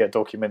 We have to get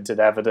documented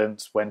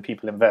evidence when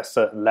people invest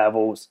certain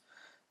levels.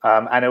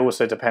 And it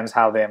also depends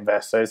how they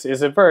invest. So it's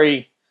a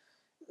very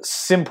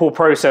simple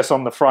process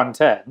on the front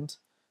end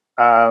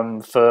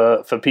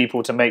for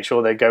people to make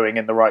sure they're going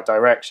in the right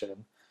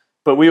direction.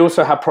 But we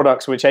also have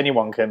products which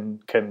anyone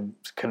can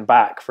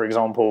back. For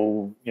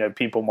example,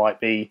 people might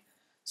be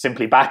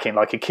simply backing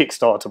like a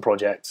Kickstarter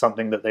project,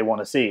 something that they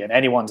want to see, and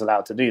anyone's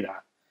allowed to do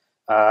that.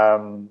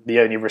 The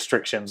only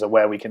restrictions are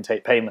where we can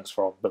take payments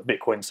from, but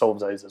Bitcoin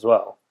solves those as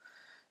well.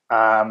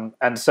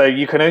 And so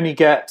you can only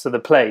get to the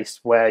place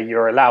where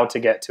you're allowed to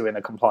get to in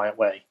a compliant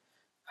way.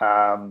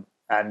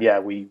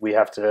 We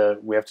have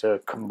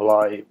to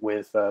comply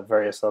with all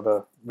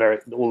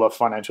the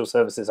financial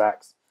services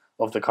acts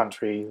of the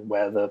country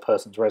where the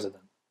person's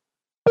resident.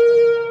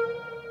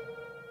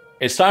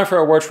 It's time for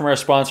a word from our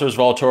sponsors,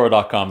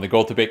 Vaultoro.com, the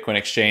gold to Bitcoin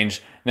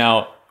exchange.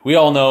 Now, we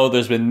all know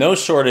there's been no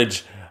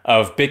shortage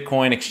of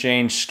Bitcoin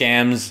exchange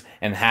scams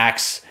and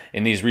hacks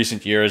in these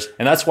recent years.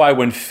 And that's why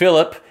when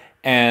Philip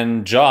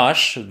and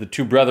Josh, the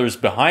two brothers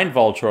behind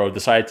Vaultoro,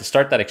 decided to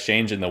start that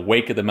exchange in the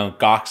wake of the Mt.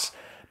 Gox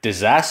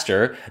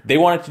disaster. They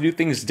wanted to do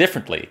things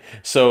differently.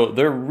 So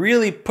they're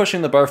really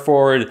pushing the bar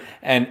forward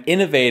and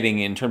innovating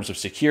in terms of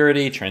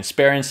security,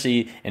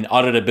 transparency, and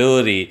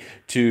auditability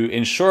to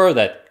ensure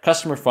that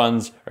customer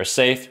funds are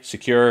safe,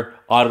 secure,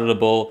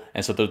 auditable,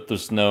 and so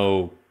there's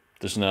none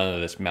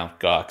of this Mt.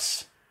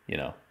 Gox,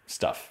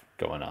 stuff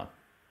going on.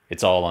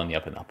 It's all on the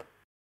up and up.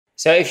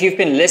 So if you've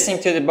been listening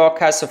to the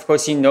podcast, of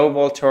course, you know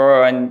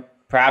Vaultoro, and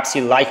perhaps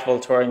you like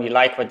Vaultoro and you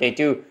like what they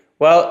do.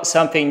 Well,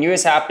 something new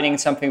is happening,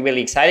 something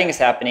really exciting is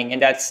happening, and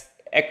that's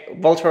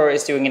Vaultoro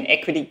is doing an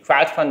equity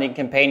crowdfunding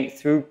campaign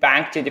through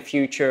Bank to the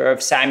Future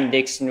of Simon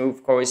Dixon, who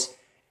of course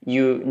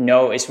you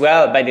know as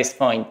well by this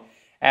point.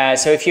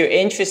 So if you're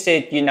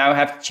interested, you now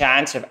have the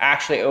chance of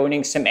actually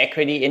owning some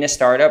equity in a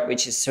startup,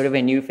 which is sort of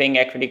a new thing,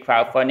 equity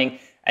crowdfunding,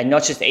 and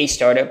not just a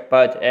startup,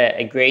 but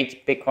a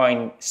great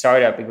Bitcoin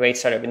startup, a great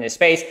startup in this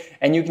space.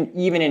 And you can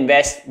even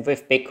invest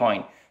with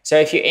Bitcoin. So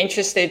if you're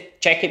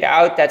interested, check it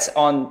out. That's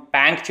on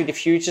Bank to the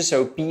Future,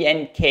 so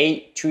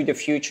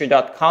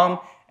bnk2thefuture.com.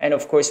 And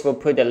of course, we'll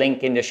put a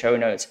link in the show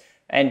notes.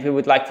 And we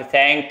would like to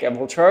thank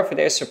Vaultoro for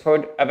their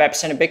support of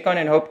Epicenter Bitcoin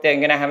and hope they're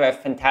going to have a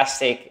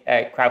fantastic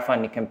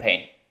crowdfunding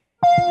campaign.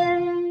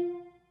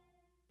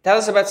 Tell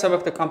us about some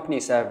of the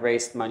companies that have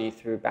raised money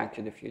through Bank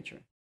to the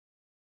Future.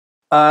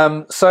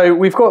 So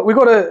we've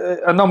got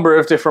a number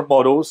of different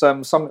models.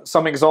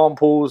 Some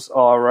examples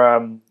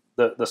are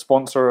the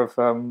sponsor of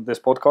this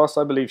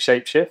podcast, I believe,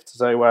 Shapeshift.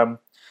 So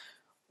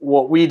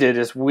what we did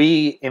is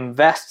we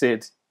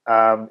invested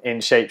in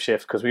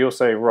Shapeshift because we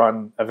also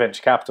run a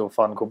venture capital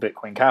fund called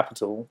Bitcoin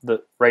Capital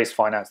that raised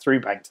finance through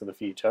Bank to the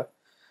Future.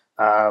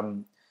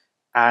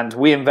 And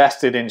we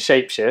invested in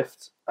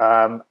Shapeshift.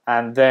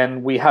 And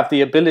then we have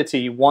the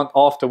ability,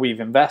 after we've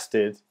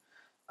invested,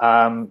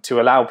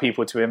 to allow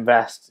people to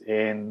invest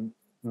in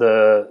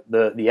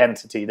the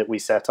entity that we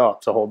set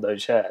up to hold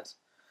those shares.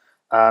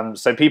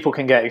 So people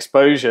can get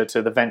exposure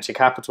to the venture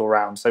capital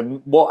round.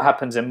 So what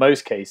happens in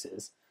most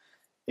cases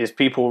is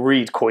people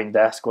read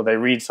CoinDesk or they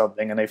read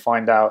something and they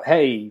find out,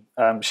 hey,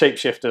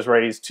 Shapeshift has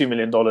raised $2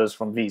 million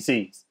from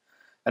VCs.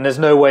 And there's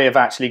no way of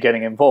actually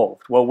getting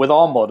involved. Well, with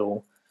our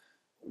model,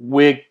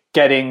 we're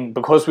getting,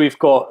 because we've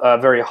got a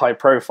very high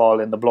profile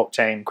in the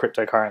blockchain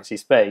cryptocurrency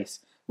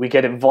space, we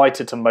get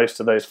invited to most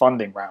of those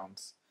funding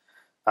rounds.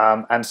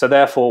 And so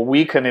therefore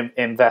we can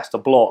invest a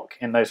block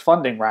in those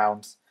funding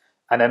rounds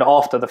and then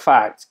after the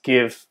fact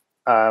give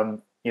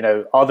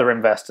other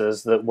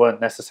investors that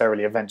weren't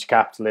necessarily a venture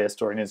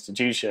capitalist or an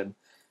institution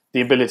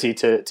the ability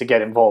to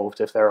get involved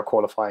if they're a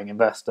qualifying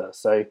investor.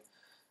 So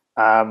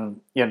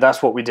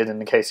that's what we did in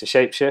the case of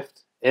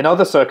Shapeshift. In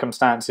other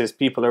circumstances,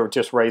 people are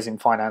just raising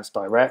finance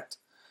direct.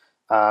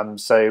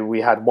 So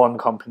we had one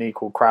company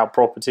called Crowd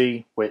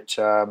Property, which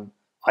I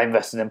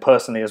invested in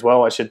personally as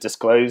well. I should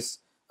disclose.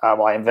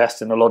 I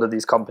invest in a lot of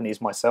these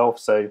companies myself.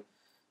 So,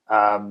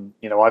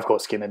 I've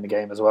got skin in the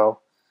game as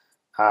well.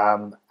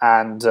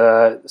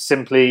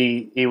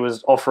 Simply, he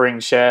was offering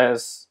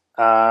shares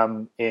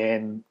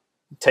in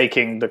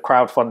taking the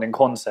crowdfunding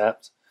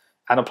concept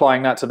and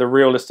applying that to the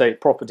real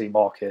estate property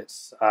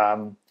markets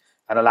and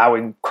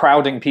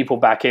crowding people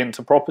back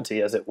into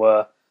property, as it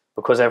were,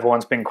 because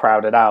everyone's been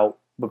crowded out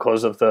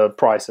because of the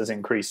price has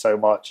increased so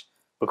much,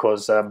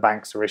 because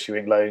banks are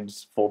issuing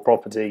loans for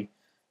property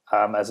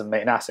as a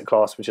main asset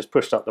class, which has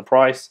pushed up the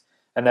price,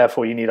 and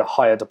therefore you need a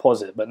higher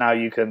deposit. But now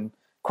you can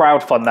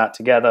crowdfund that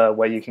together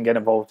where you can get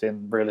involved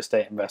in real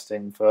estate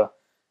investing for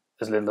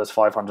as little as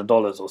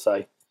 $500 or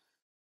so.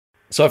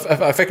 So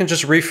if I can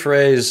just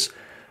rephrase,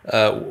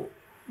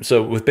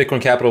 so with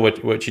Bitcoin Capital,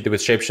 what you did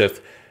with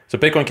Shapeshift, so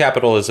Bitcoin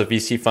Capital is a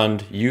VC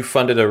fund, you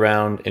funded a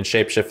round in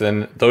Shapeshift,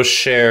 then those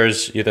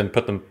shares, you then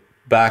put them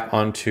back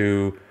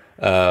onto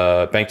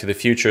Bank to the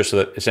Future so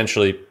that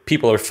essentially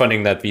people are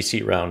funding that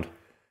VC round.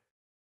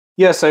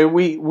 Yeah, so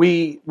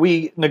we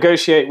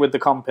negotiate with the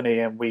company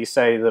and we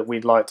say that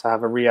we'd like to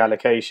have a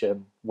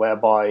reallocation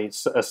whereby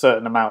a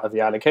certain amount of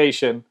the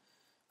allocation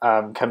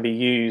can be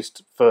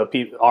used for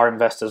our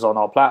investors on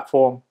our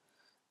platform.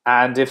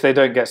 And if they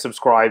don't get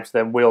subscribed,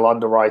 then we'll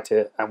underwrite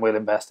it and we'll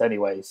invest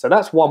anyway. So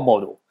that's one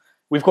model.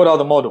 We've got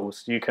other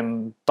models. You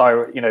can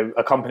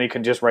a company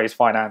can just raise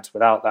finance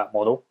without that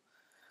model.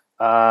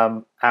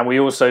 And we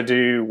also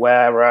do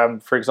where,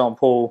 for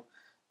example,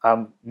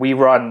 we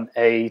run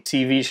a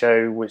TV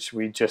show which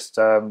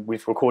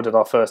we've recorded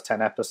our first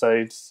 10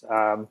 episodes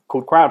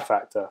called Crowd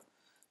Factor.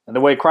 And the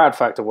way Crowd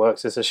Factor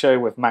works is a show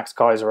with Max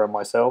Kaiser and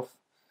myself.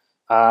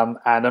 And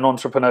an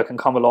entrepreneur can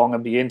come along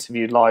and be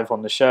interviewed live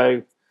on the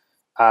show.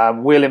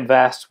 We'll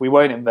invest, we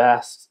won't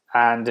invest,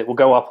 and it will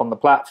go up on the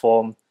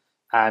platform.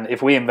 And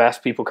if we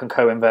invest, people can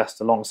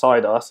co-invest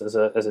alongside us as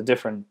a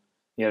different,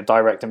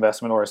 direct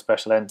investment or a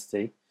special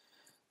entity.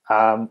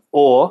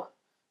 Or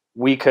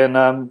we can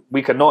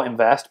not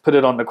invest, put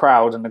it on the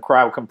crowd, and the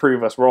crowd can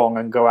prove us wrong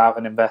and go out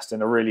and invest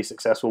in a really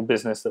successful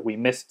business that we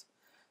missed.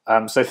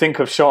 So think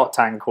of Shark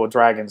Tank or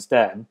Dragon's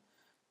Den,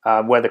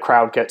 where the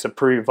crowd get to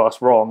prove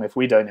us wrong if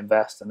we don't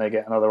invest and they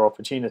get another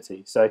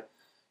opportunity. So,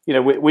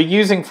 we're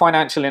using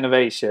financial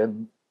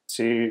innovation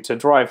to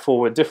drive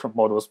forward different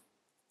models,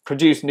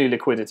 produce new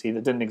liquidity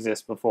that didn't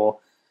exist before,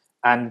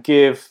 and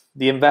give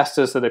the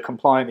investors that are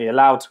compliantly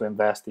allowed to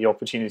invest the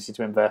opportunity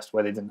to invest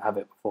where they didn't have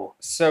it before.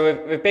 So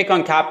with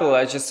Bitcoin Capital,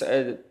 I just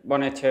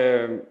wanted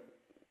to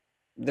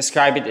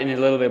describe it in a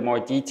little bit more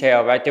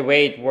detail, right? The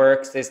way it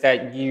works is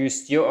that you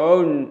use your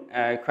own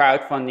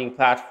crowdfunding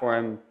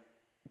platform,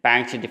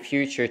 Bank to the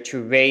Future,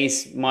 to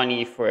raise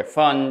money for a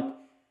fund.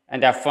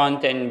 And that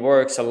fund then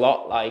works a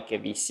lot like a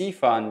VC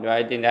fund,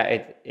 right? In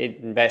that it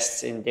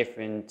invests in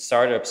different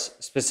startups,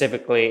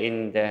 specifically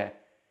in the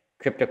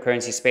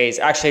cryptocurrency space.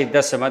 Actually, it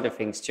does some other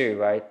things too,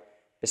 right?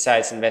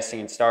 Besides investing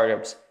in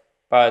startups.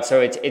 But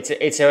so it's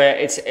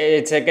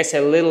I guess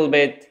a little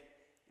bit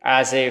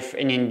as if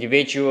an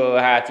individual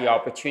had the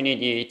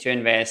opportunity to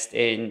invest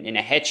in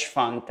a hedge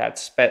fund that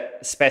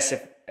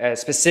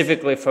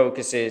specifically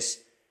focuses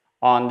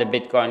on the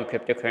Bitcoin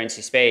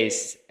cryptocurrency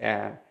space,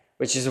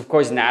 which is, of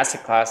course, an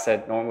asset class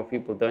that normal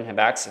people don't have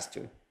access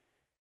to.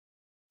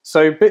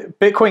 So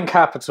Bitcoin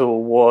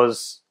Capital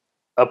was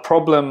a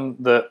problem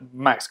that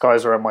Max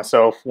Keiser and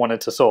myself wanted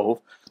to solve,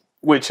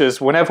 which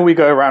is whenever we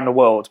go around the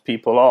world,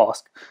 people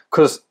ask,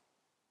 because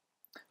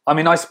I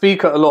mean, I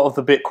speak at a lot of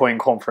the Bitcoin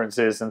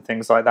conferences and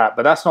things like that,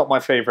 but that's not my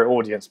favorite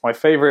audience. My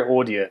favorite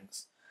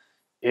audience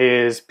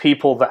is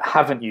people that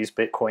haven't used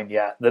Bitcoin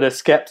yet, that are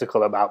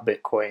skeptical about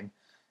Bitcoin.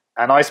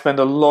 And I spend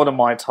a lot of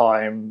my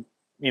time,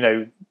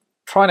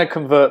 trying to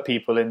convert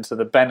people into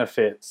the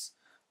benefits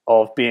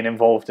of being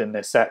involved in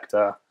this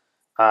sector,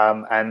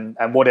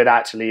 and what it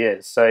actually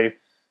is. So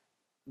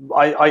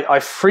I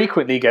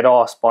frequently get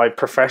asked by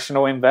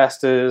professional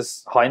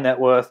investors, high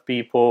net worth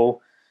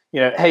people,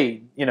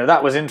 hey,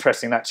 that was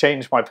interesting. That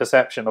changed my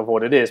perception of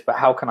what it is, but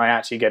how can I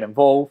actually get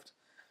involved?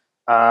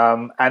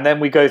 And then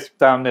we go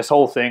down this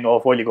whole thing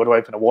of, well, you've got to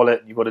open a wallet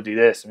and you've got to do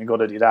this and you've got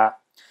to do that.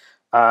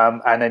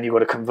 And then you've got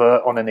to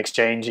convert on an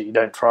exchange that you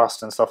don't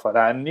trust and stuff like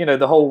that. And,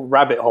 the whole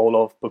rabbit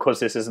hole of, because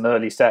this is an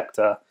early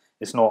sector,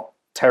 it's not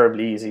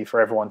terribly easy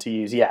for everyone to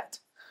use yet.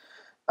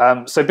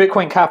 So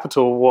Bitcoin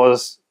Capital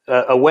was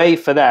a way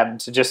for them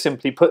to just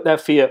simply put their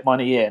fiat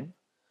money in.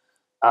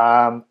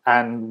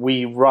 And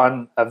we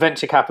run a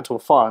venture capital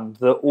fund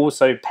that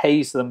also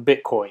pays them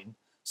Bitcoin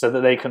so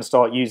that they can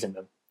start using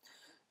them.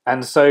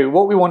 And so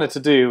what we wanted to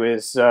do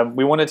is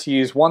we wanted to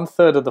use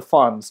 1/3 of the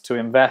funds to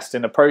invest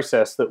in a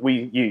process that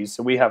we use.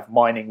 So we have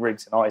mining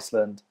rigs in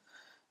Iceland,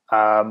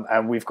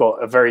 and we've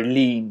got a very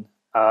lean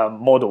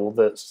model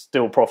that's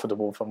still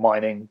profitable for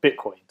mining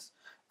Bitcoins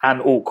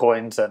and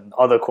altcoins and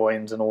other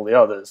coins and all the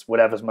others,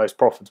 whatever's most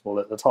profitable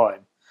at the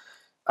time.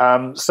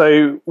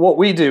 So what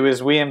we do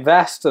is we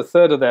invest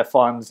 1/3 of their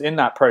funds in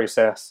that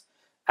process,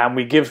 and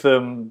we give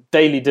them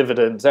daily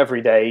dividends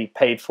every day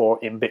paid for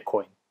in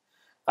Bitcoin,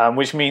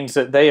 which means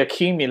that they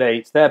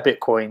accumulate their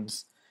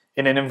Bitcoins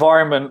in an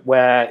environment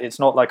where it's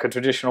not like a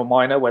traditional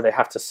miner where they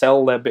have to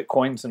sell their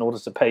Bitcoins in order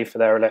to pay for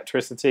their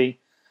electricity.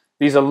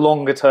 These are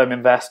longer term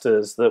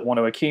investors that want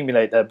to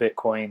accumulate their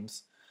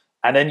Bitcoins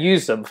and then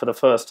use them for the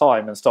first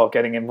time and start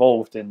getting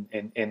involved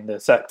in the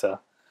sector.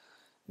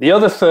 The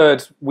other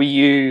 1/3 we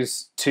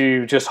use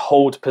to just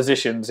hold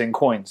positions in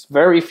coins.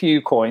 Very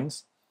few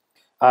coins.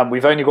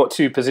 We've only got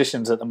 2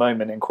 positions at the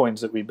moment in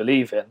coins that we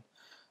believe in.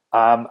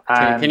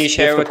 Can you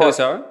share what those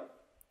are?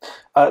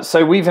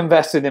 So we've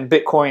invested in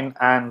Bitcoin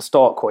and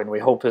Startcoin. We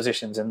hold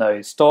positions in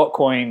those.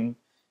 Startcoin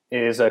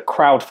is a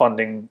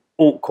crowdfunding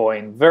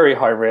altcoin, very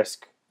high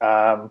risk,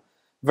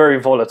 very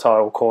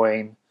volatile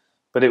coin,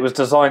 but it was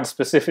designed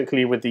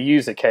specifically with the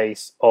user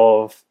case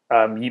of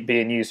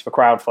being used for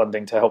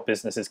crowdfunding to help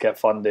businesses get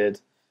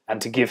funded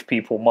and to give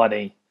people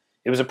money.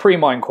 It was a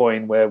pre-mine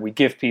coin where we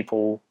give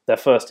people their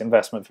first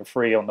investment for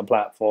free on the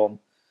platform,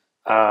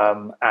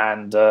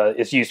 and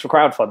it's used for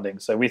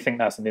crowdfunding. So we think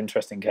that's an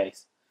interesting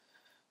case.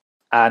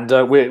 And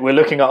we're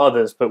looking at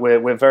others, but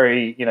we're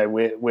very,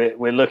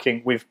 we're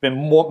looking. We've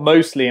been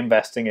mostly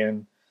investing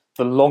in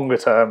the longer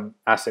term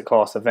asset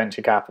class of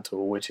venture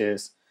capital, which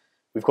is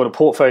we've got a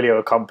portfolio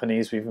of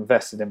companies. We've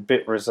invested in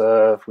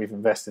BitReserve, we've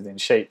invested in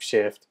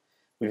Shapeshift,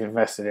 we've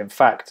invested in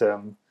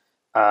Factom,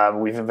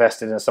 we've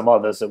invested in some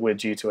others that we're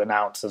due to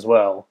announce as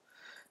well.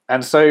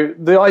 And so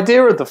the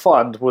idea of the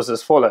fund was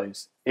as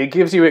follows: it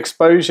gives you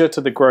exposure to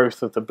the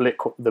growth of the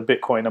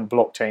Bitcoin and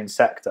blockchain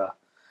sector.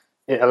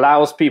 It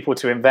allows people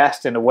to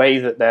invest in a way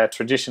that they're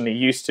traditionally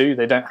used to.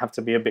 They don't have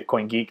to be a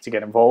Bitcoin geek to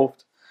get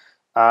involved.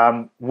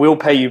 We'll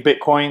pay you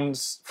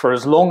Bitcoins for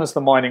as long as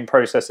the mining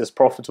process is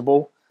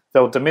profitable.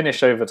 They'll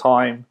diminish over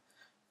time.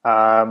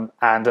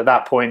 And at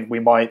that point, we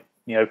might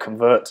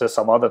convert to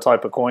some other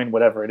type of coin,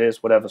 whatever it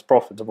is, whatever's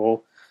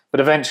profitable. But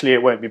eventually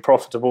it won't be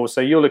profitable.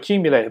 So you'll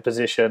accumulate a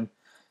position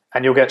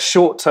and you'll get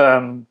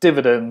short-term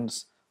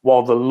dividends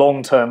while the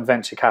long-term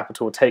venture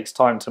capital takes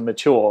time to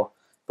mature,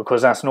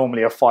 because that's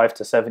normally a 5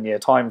 to 7 year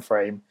time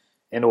frame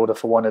in order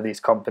for one of these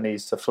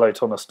companies to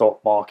float on a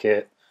stock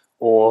market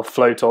or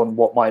float on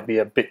what might be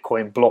a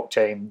Bitcoin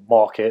blockchain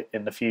market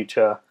in the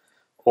future,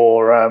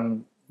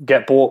 or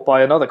get bought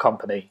by another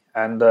company,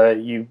 and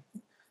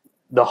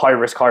the high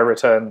risk, high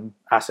return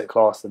asset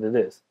class that it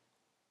is.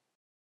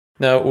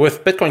 Now,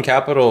 with Bitcoin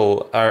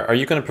Capital, are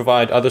you going to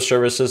provide other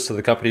services to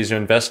the companies you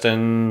invest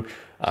in?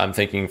 I'm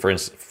thinking, for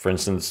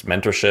instance,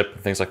 mentorship,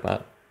 things like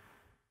that.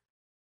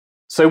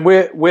 So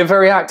we're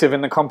very active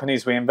in the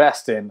companies we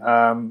invest in.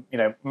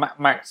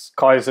 Max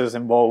Keiser's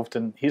involved,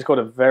 and he's got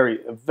a very,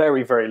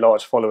 very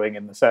large following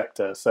in the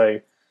sector. So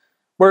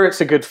where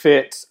it's a good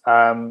fit,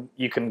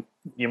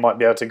 you might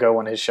be able to go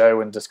on his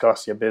show and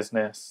discuss your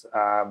business.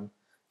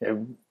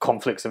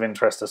 Conflicts of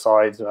interest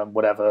aside,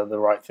 whatever the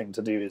right thing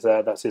to do is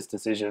there. That's his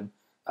decision,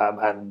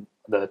 and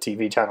the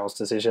TV channel's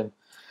decision.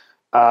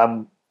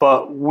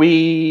 But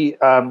we,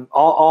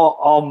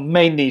 our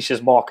main niche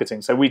is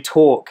marketing. So we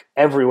talk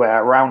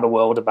everywhere around the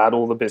world about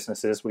all the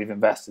businesses we've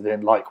invested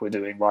in, like we're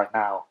doing right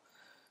now.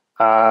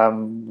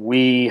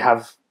 We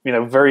have,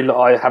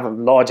 I have a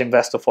large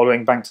investor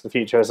following. Bank to the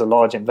Future has a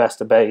large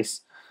investor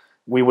base.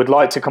 We would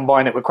like to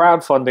combine it with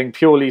crowdfunding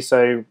purely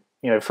so,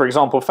 for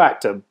example,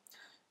 Factom.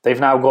 They've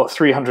now got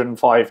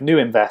 305 new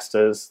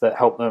investors that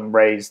help them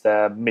raise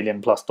their $1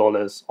 million+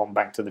 on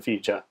Bank to the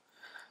Future.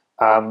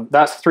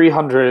 That's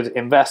 300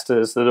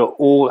 investors that are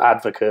all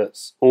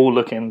advocates, all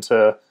looking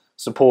to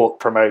support,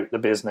 promote the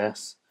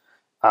business.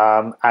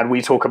 And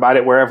we talk about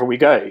it wherever we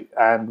go.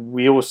 And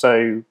we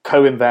also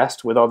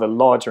co-invest with other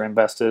larger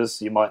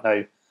investors. You might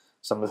know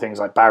some of the things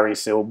like Barry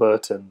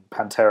Silbert and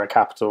Pantera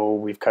Capital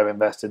we've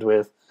co-invested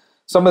with.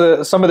 Some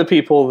of the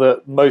people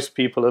that most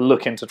people are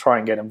looking to try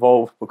and get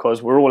involved,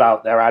 because we're all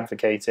out there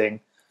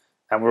advocating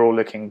and we're all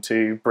looking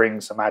to bring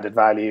some added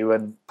value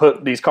and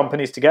put these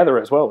companies together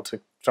as well to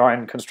try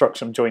and construct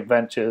some joint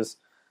ventures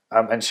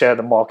and share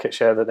the market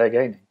share that they're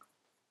gaining.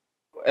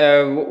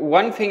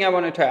 One thing I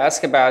wanted to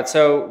ask about,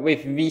 so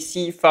with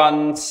VC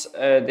funds,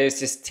 there's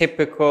this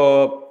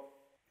typical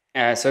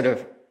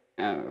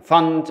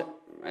fund,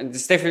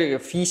 there's definitely a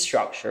fee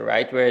structure,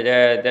 right?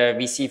 Where the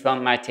VC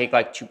fund might take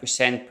like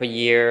 2% per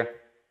year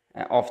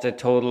of the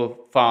total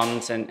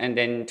funds and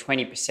then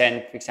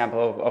 20%, for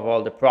example, of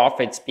all the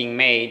profits being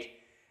made.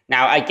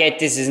 Now, I get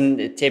this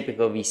isn't a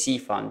typical VC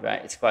fund, right?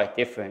 It's quite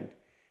different.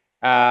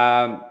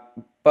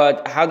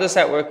 But how does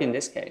that work in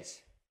this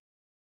case?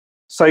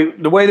 So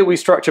the way that we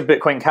structure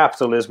Bitcoin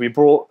Capital is we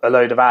brought a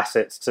load of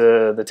assets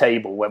to the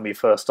table when we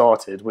first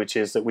started, which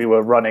is that we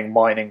were running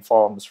mining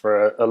farms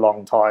for a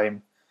long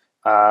time.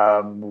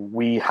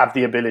 We have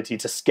the ability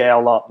to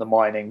scale up the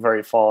mining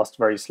very fast,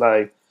 very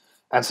slow.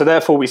 And so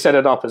therefore we set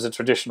it up as a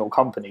traditional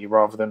company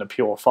rather than a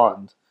pure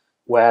fund,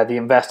 where the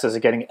investors are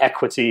getting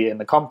equity in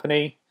the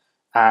company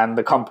and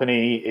the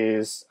company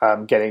is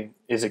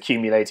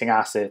accumulating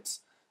assets,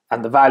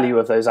 and the value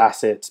of those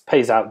assets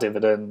pays out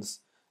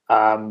dividends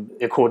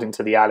according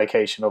to the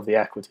allocation of the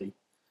equity.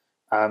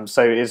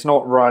 So it's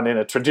not run in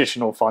a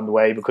traditional fund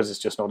way because it's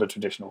just not a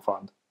traditional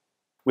fund.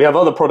 We have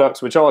other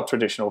products which are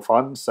traditional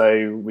funds.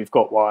 So we've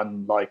got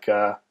one like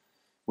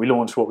we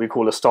launched what we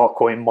call a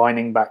Startcoin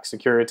mining-backed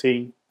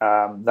security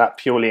that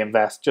purely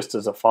invests just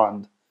as a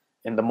fund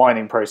in the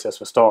mining process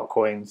for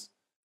Startcoins.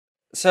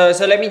 So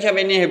let me jump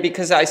in here,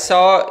 because I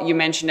saw you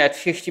mentioned that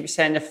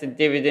 50% of the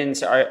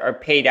dividends are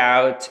paid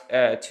out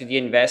to the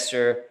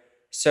investor.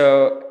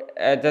 So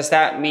does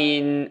that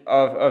mean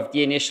of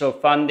the initial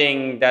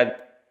funding,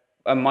 that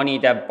money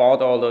that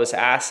bought all those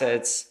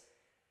assets,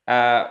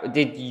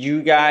 did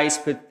you guys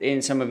put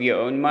in some of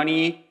your own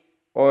money,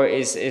 or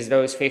is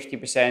those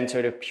 50%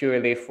 sort of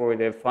purely for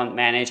the fund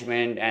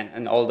management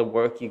and all the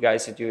work you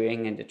guys are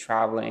doing and the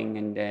traveling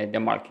and the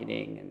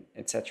marketing and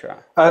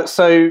etc.?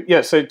 So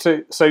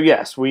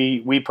yes,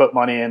 we put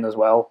money in as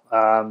well.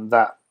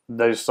 That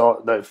those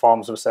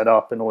farms were set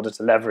up in order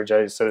to leverage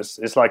those. So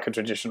it's like a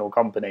traditional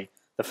company.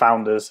 The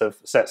founders have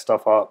set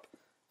stuff up,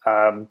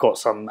 got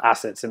some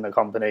assets in the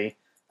company,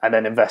 and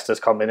then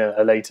investors come in at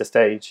a later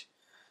stage.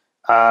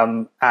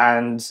 And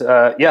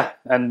so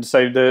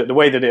the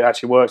way that it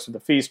actually works with the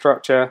fee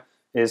structure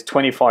is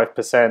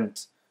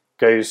 25%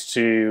 goes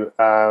to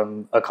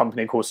a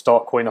company called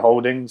Startcoin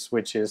Holdings,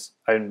 which is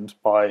owned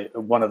by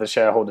one of the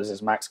shareholders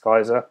is Max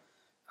Keiser,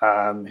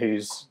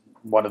 who's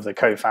one of the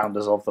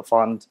co-founders of the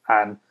fund,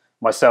 and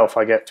myself,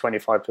 I get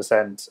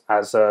 25%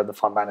 as the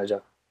fund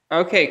manager.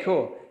 Okay,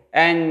 cool.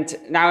 And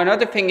now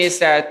another thing is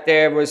that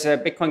there was a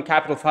Bitcoin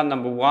Capital Fund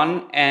number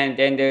 1, and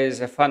then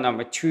there's a fund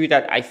number 2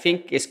 that I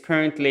think is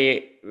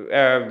currently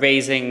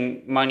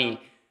raising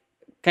money.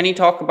 Can you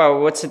talk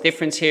about what's the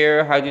difference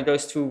here? How do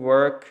those two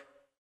work?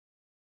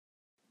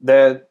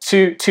 They're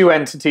two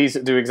entities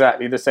that do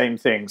exactly the same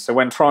thing. So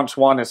when tranche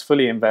 1 is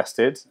fully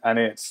invested and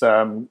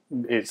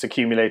it's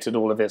accumulated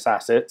all of its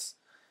assets,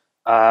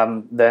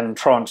 then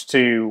tranche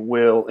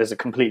 2 is a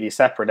completely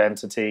separate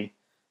entity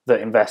that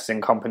invests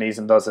in companies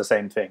and does the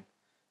same thing.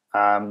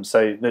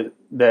 So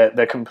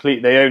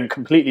they own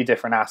completely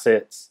different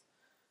assets,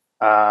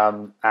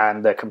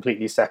 and they're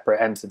completely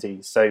separate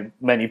entities. So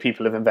many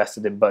people have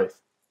invested in both.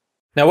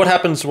 Now, what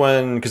happens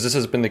when, because this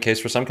has been the case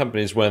for some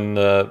companies, when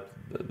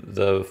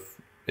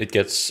it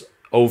gets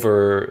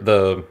over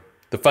the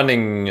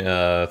funding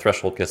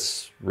threshold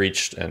gets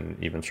reached and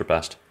even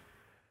surpassed?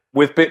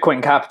 With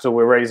Bitcoin Capital,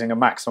 we're raising a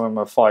maximum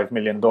of $5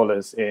 million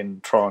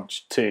in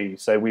tranche 2,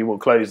 so we will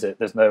close it.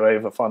 There's no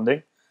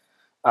overfunding.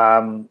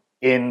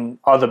 In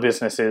other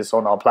businesses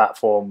on our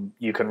platform,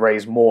 you can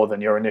raise more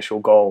than your initial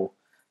goal.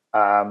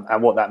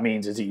 And what that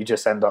means is that you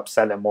just end up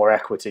selling more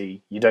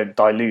equity. You don't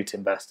dilute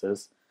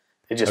investors.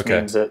 It just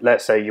means that,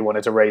 let's say you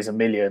wanted to raise $1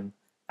 million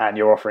and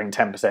you're offering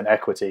 10%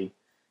 equity.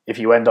 If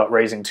you end up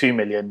raising 2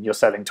 million, you're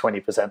selling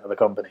 20% of the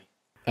company.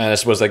 And I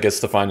suppose that gets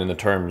defined in the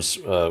terms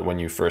when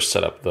you first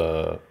set up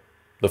the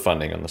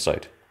funding on the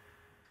site.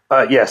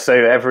 Yes, so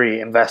every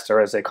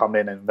investor, as they come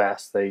in and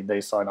invest,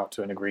 they sign up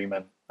to an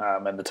agreement,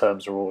 and the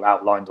terms are all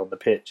outlined on the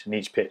pitch, and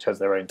each pitch has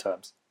their own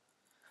terms.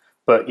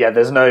 But yeah,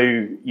 there's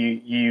no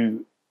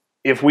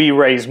if we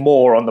raise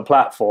more on the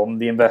platform,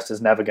 the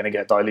investor's never going to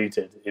get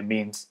diluted. It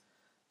means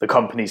the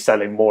company's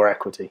selling more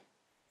equity.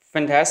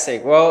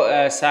 Fantastic.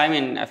 Well,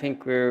 Simon, I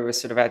think we're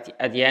sort of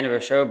at the end of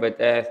our show, but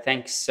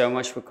thanks so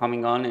much for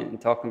coming on and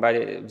talking about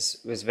it. It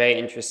was very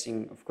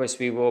interesting. Of course,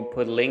 we will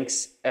put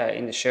links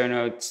in the show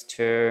notes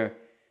to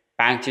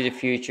Bank to the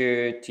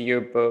Future, to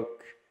your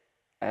book,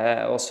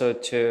 also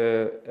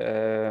to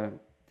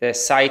the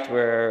site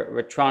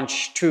where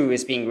Tranche 2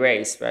 is being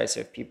raised, right?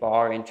 So if people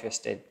are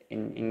interested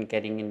in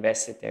getting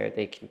invested there,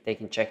 they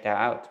can check that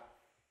out.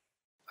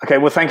 Okay,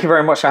 well, thank you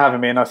very much for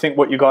having me. And I think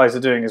what you guys are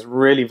doing is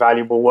really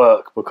valuable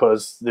work,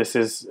 because this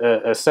is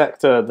a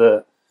sector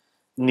that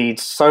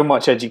needs so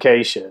much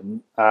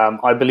education.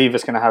 I believe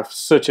it's going to have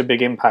such a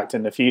big impact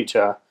in the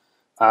future.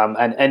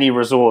 And any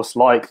resource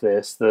like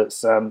this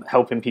that's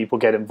helping people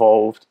get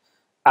involved,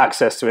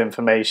 access to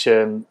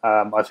information,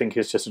 I think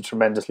is just a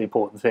tremendously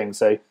important thing.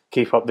 So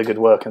keep up the good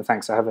work, and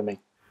thanks for having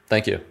me.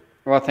 Thank you.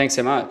 Well, thanks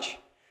so much.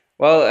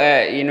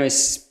 Well,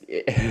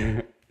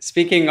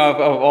 speaking of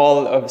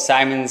all of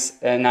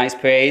Simon's nice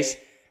praise,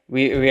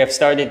 we have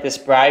started this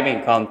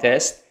bribing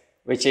contest,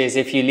 which is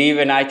if you leave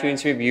an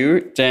iTunes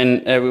review,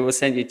 then we will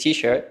send you a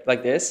t-shirt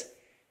like this.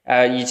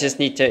 You just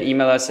need to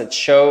email us at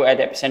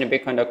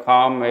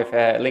show@epicenterbitcoin.com with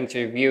a link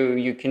to review.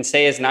 You can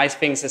say as nice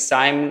things as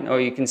Simon, or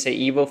you can say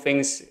evil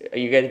things.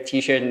 You get a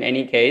t-shirt in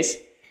any case.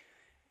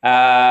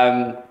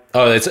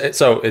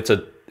 It's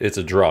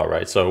a draw,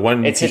 right? So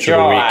it's a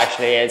draw,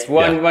 actually. It's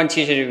one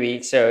t-shirt a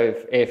week. So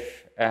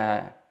if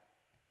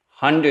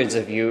hundreds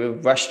of you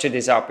rush to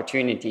this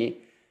opportunity,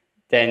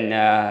 then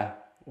it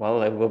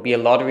will be a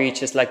lottery,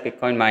 just like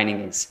Bitcoin mining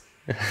is.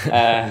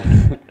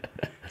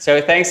 So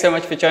thanks so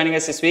much for joining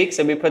us this week.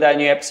 So we put out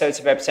new episodes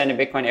of Epicenter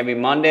Bitcoin every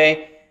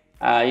Monday.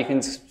 You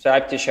can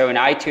subscribe to the show on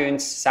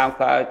iTunes,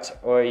 SoundCloud,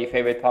 or your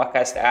favorite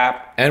podcast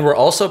app. And we're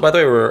also, by the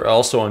way,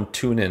 on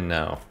TuneIn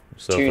now.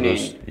 So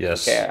TuneIn.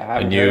 Yes. Okay, I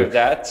haven't heard of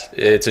that.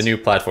 It's a new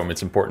platform.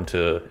 It's important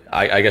to,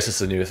 I guess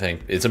it's a new thing.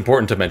 It's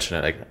important to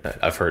mention it,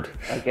 I've heard.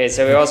 Okay,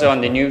 so we're also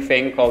on the new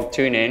thing called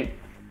TuneIn.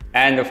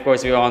 And of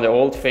course, we're on the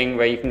old thing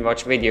where you can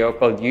watch video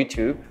called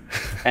YouTube.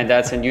 And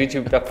that's on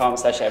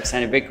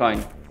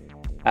youtube.com/epicenterbitcoin.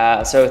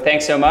 So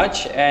thanks so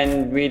much,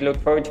 and we look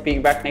forward to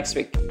being back next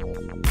week.